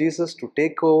 Allow Jesus to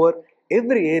take over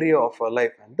every area of our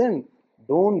life. And then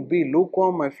don't be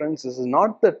lukewarm, my friends. This is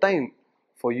not the time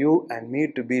for you and me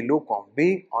to be lukewarm.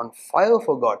 Be on fire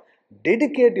for God.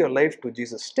 Dedicate your life to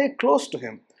Jesus. Stay close to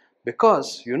Him,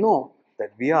 because you know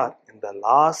that we are in the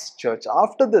last church.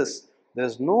 After this, there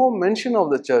is no mention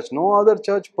of the church. No other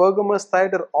church, Pergamos,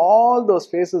 Thyatira, all those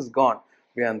phases gone.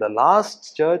 We are in the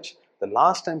last church, the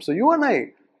last time. So you and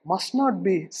I must not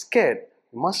be scared.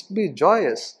 We must be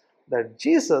joyous that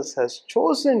Jesus has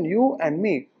chosen you and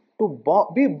me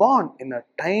to be born in a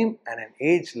time and an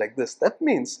age like this. That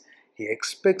means He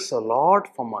expects a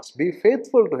lot from us. Be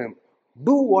faithful to Him.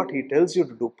 Do what He tells you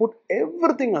to do. Put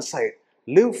everything aside.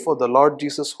 Live for the Lord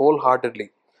Jesus wholeheartedly.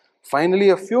 Finally,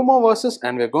 a few more verses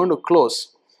and we're going to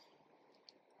close.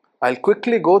 I'll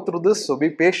quickly go through this, so be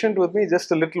patient with me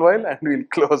just a little while and we'll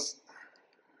close.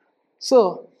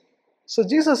 So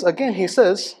Jesus again, He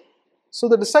says, so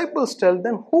the disciples tell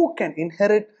them, who can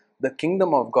inherit the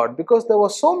kingdom of God? Because there were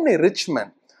so many rich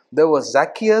men. There was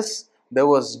Zacchaeus, there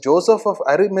was Joseph of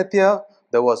Arimathea,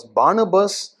 there was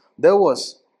Barnabas, there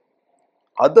was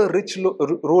other rich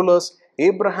rulers,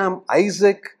 Abraham,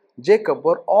 Isaac, Jacob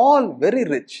were all very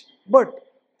rich. But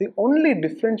the only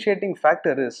differentiating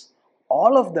factor is,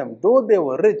 all of them, though they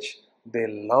were rich, they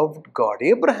loved God.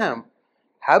 Abraham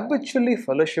habitually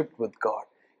fellowshiped with God.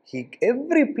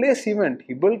 Every place he went,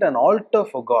 he built an altar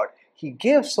for God. He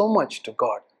gave so much to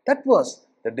God. That was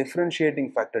the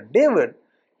differentiating factor. David,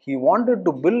 he wanted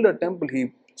to build a temple.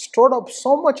 He stored up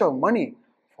so much of money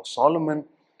for Solomon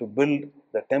to build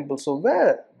the temple. So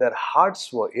where their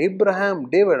hearts were, Abraham,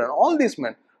 David and all these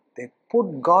men, they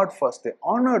put God first. They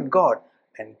honored God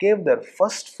and gave their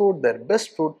first fruit, their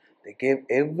best fruit. They gave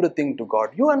everything to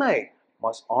God. You and I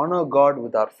must honor God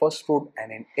with our first fruit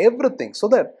and in everything, so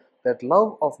that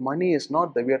love of money is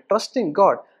not there. We are trusting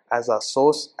God as our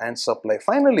source and supply.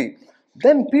 Finally,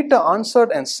 then Peter answered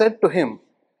and said to him,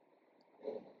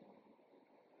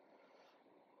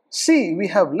 see, we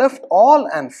have left all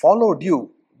and followed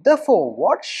you. Therefore,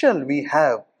 what shall we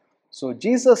have? So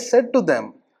Jesus said to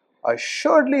them,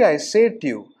 assuredly I say to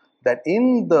you, that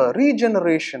in the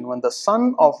regeneration, when the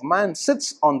Son of Man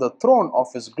sits on the throne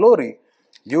of His glory,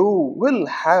 you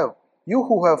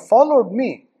who have followed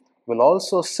me will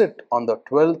also sit on the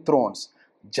 12 thrones,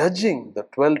 judging the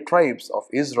 12 tribes of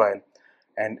Israel.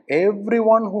 And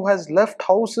everyone who has left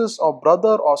houses or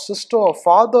brother or sister or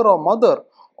father or mother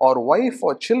or wife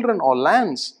or children or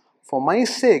lands for my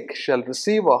sake shall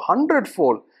receive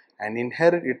 100-fold and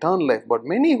inherit eternal life. But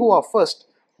many who are first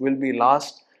will be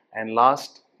last, and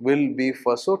last will be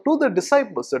first. So to the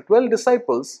disciples, the 12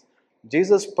 disciples,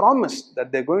 Jesus promised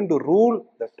that they're going to rule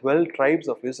the 12 tribes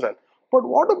of Israel. But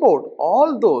what about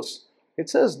all those? It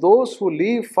says those who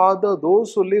leave father,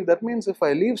 those who leave. That means if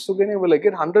I leave Suganya, will I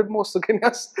get 100 more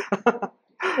Suganyas?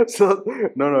 So,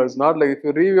 no, it's not like if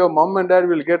you leave your mom and dad,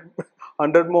 will get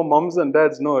 100 more moms and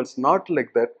dads. No, it's not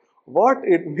like that. What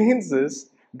it means is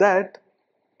that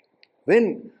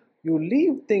when you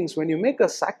leave things, when you make a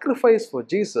sacrifice for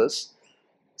Jesus,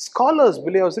 scholars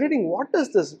believe, I was reading, what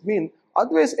does this mean?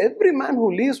 Otherwise, every man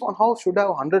who leaves one house should have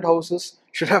 100 houses,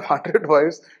 should have 100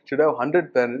 wives, should have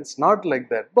 100 parents. Not like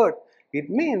that. But it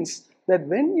means that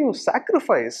when you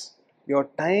sacrifice your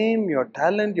time, your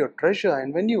talent, your treasure,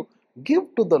 and when you give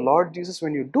to the Lord Jesus,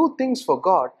 when you do things for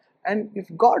God, and if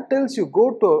God tells you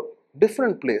go to a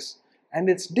different place, and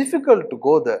it's difficult to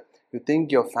go there, you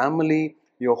think your family,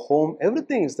 your home,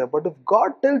 everything is there. But if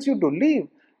God tells you to leave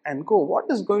and go, what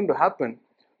is going to happen?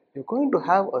 You're going to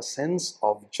have a sense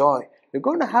of joy. You're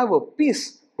going to have a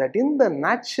peace that in the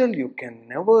natural you can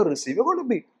never receive. You're going to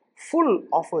be full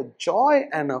of a joy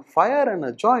and a fire and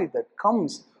a joy that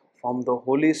comes from the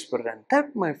Holy Spirit. And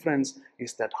that, my friends,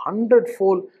 is that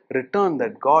 100-fold return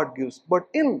that God gives. But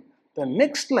in the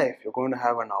next life, you're going to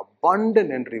have an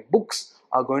abundant entry. Books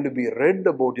are going to be read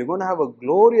about. You're going to have a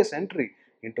glorious entry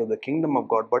into the kingdom of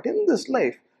God. But in this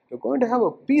life, you're going to have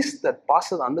a peace that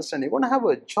passes understanding. You're going to have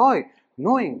a joy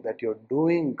knowing that you're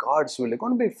doing God's will. You're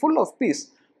going to be full of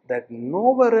peace that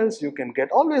nowhere else you can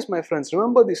get. Always, my friends,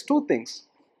 remember these two things.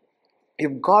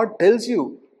 If God tells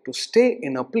you to stay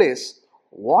in a place,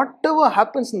 whatever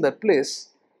happens in that place,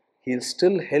 He'll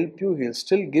still help you, He'll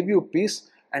still give you peace,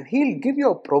 and He'll give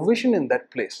you a provision in that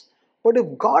place. But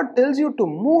if God tells you to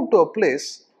move to a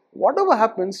place, whatever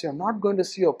happens, you're not going to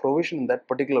see your provision in that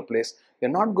particular place.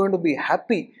 You're not going to be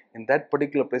happy in that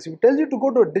particular place. If He tells you to go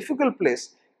to a difficult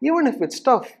place, even if it's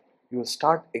tough, you'll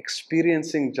start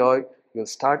experiencing joy, you'll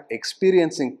start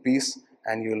experiencing peace,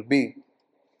 and you'll be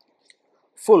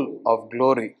full of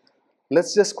glory.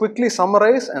 Let's just quickly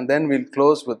summarize and then we'll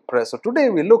close with prayer. So today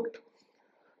we looked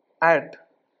at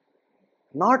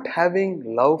not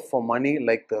having love for money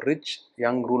like the rich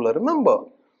young ruler. Remember,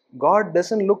 God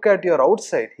doesn't look at your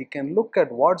outside. He can look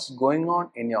at what's going on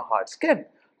in your hearts.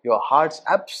 Get your hearts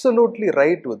absolutely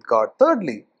right with God.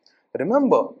 Thirdly,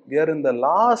 remember, we are in the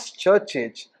last church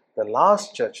age, the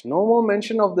last church. No more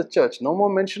mention of the church, no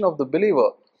more mention of the believer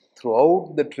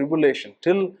throughout the tribulation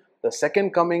till the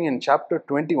second coming in chapter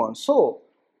 21. So,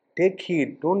 take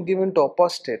heed, don't give in to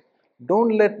apostate.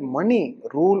 Don't let money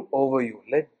rule over you.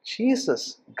 Let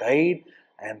Jesus guide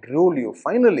and rule you.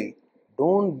 Finally,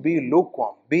 don't be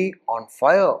lukewarm. Be on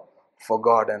fire for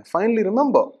God. And finally,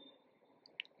 remember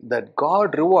that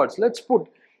God rewards. Let's put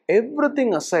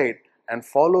everything aside and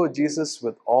follow Jesus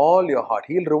with all your heart.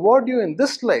 He'll reward you in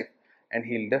this life and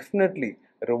He'll definitely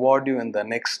reward you in the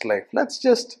next life. Let's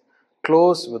just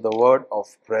close with a word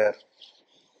of prayer.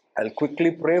 I'll quickly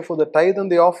pray for the tithe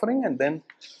and the offering and then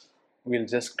we'll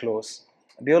just close.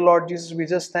 Dear Lord Jesus, we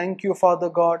just thank you, Father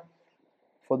God,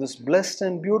 for this blessed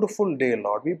and beautiful day,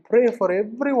 Lord. We pray for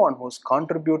everyone who's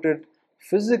contributed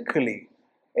physically,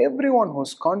 everyone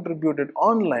who's contributed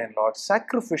online, Lord,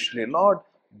 sacrificially. Lord,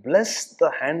 bless the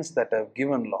hands that have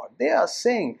given, Lord. They are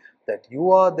saying that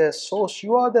you are their source,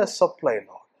 you are their supply,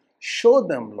 Lord. Show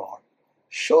them, Lord.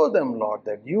 Show them, Lord,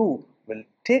 that you will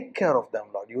take care of them,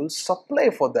 Lord. You will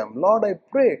supply for them. Lord, I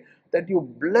pray that you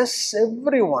bless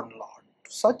everyone, Lord,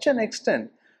 to such an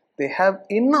extent they have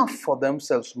enough for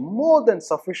themselves, more than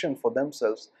sufficient for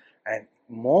themselves, and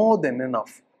more than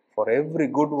enough for every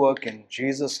good work in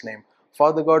Jesus' name.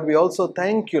 Father God, we also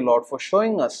thank you, Lord, for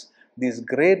showing us these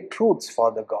great truths,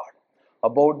 Father God,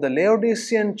 about the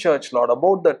Laodicean church, Lord,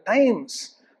 about the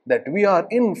times that we are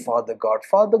in, Father God.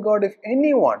 Father God, if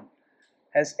anyone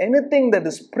has anything that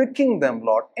is pricking them,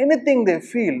 Lord, anything they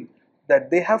feel that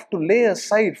they have to lay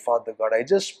aside, Father God, I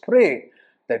just pray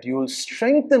that you will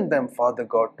strengthen them, Father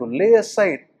God, to lay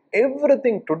aside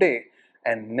everything today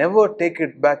and never take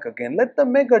it back again. Let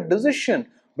them make a decision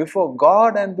before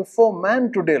God and before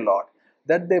man today, Lord,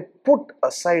 that they put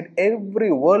aside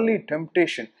every worldly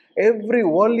temptation, every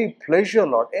worldly pleasure,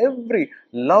 Lord, every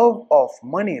love of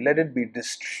money, let it be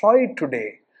destroyed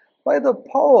today by the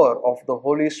power of the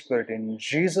Holy Spirit in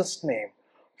Jesus' name.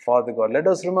 Father God, let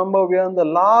us remember we are in the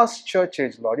last church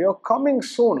age, Lord. You are coming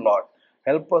soon, Lord.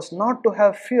 Help us not to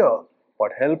have fear,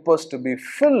 but help us to be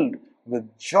filled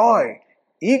with joy,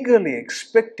 eagerly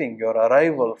expecting your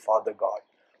arrival, Father God.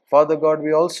 Father God,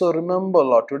 we also remember,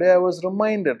 Lord, today I was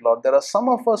reminded, Lord, there are some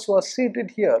of us who are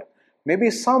seated here, maybe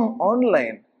some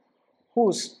online,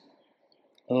 whose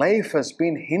life has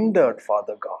been hindered,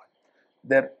 Father God.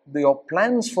 That your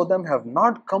plans for them have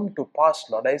not come to pass,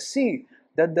 Lord. I see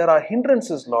that there are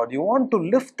hindrances, Lord. You want to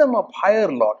lift them up higher,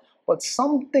 Lord, but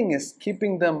something is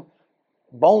keeping them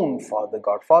bound, Father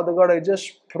God. Father God, I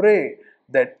just pray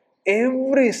that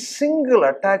every single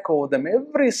attack over them,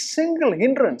 every single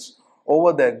hindrance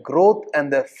over their growth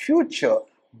and their future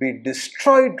be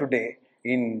destroyed today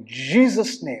in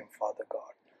Jesus' name, Father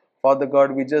God. Father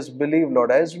God, we just believe,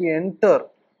 Lord, as we enter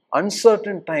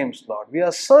uncertain times, Lord, we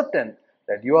are certain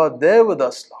that you are there with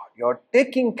us, Lord. You are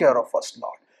taking care of us,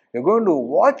 Lord. You're going to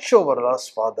watch over us,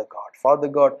 Father God. Father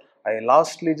God, I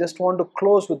lastly just want to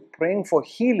close with praying for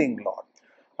healing, Lord.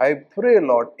 I pray,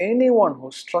 Lord, anyone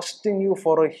who's trusting you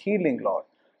for a healing, Lord,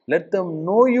 let them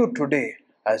know you today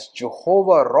as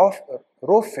Jehovah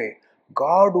Rophe,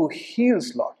 God who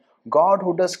heals, Lord, God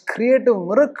who does creative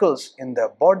miracles in their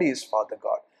bodies, Father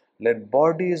God. Let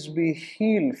bodies be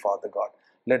healed, Father God.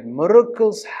 Let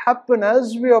miracles happen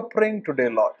as we are praying today,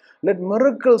 Lord. Let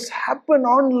miracles happen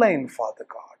online, Father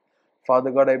God. Father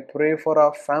God, I pray for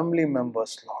our family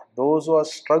members, Lord, those who are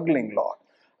struggling, Lord.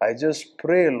 I just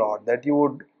pray, Lord, that you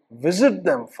would visit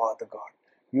them, Father God.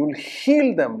 You'll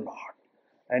heal them, Lord,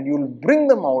 and you'll bring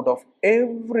them out of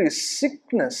every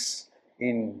sickness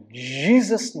in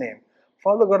Jesus' name.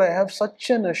 Father God, I have such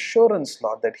an assurance,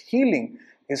 Lord, that healing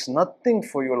is nothing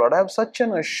for you, Lord. I have such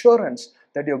an assurance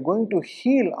that you're going to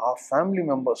heal our family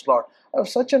members, Lord. I have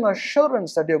such an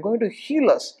assurance that you're going to heal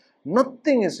us.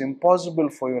 Nothing is impossible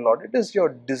for you, Lord. It is your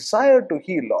desire to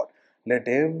heal, Lord. Let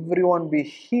everyone be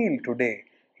healed today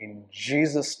in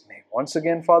Jesus' name. Once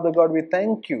again, Father God, we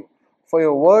thank you for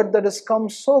your word that has come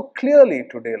so clearly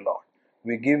today, Lord.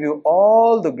 We give you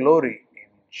all the glory in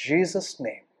Jesus'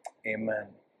 name. Amen.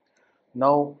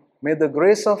 Now, may the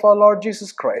grace of our Lord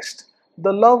Jesus Christ,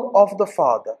 the love of the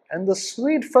Father, and the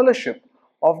sweet fellowship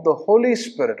of the Holy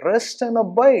Spirit rest and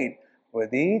abide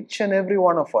with each and every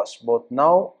one of us, both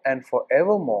now and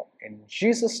forevermore. In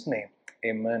Jesus' name,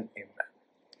 amen. Amen.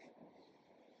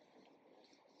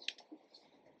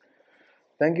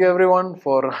 Thank you everyone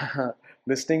for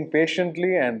listening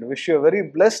patiently, and wish you a very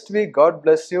blessed week. God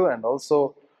bless you, and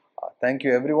also thank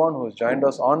you everyone who's joined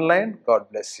us online. God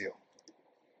bless you.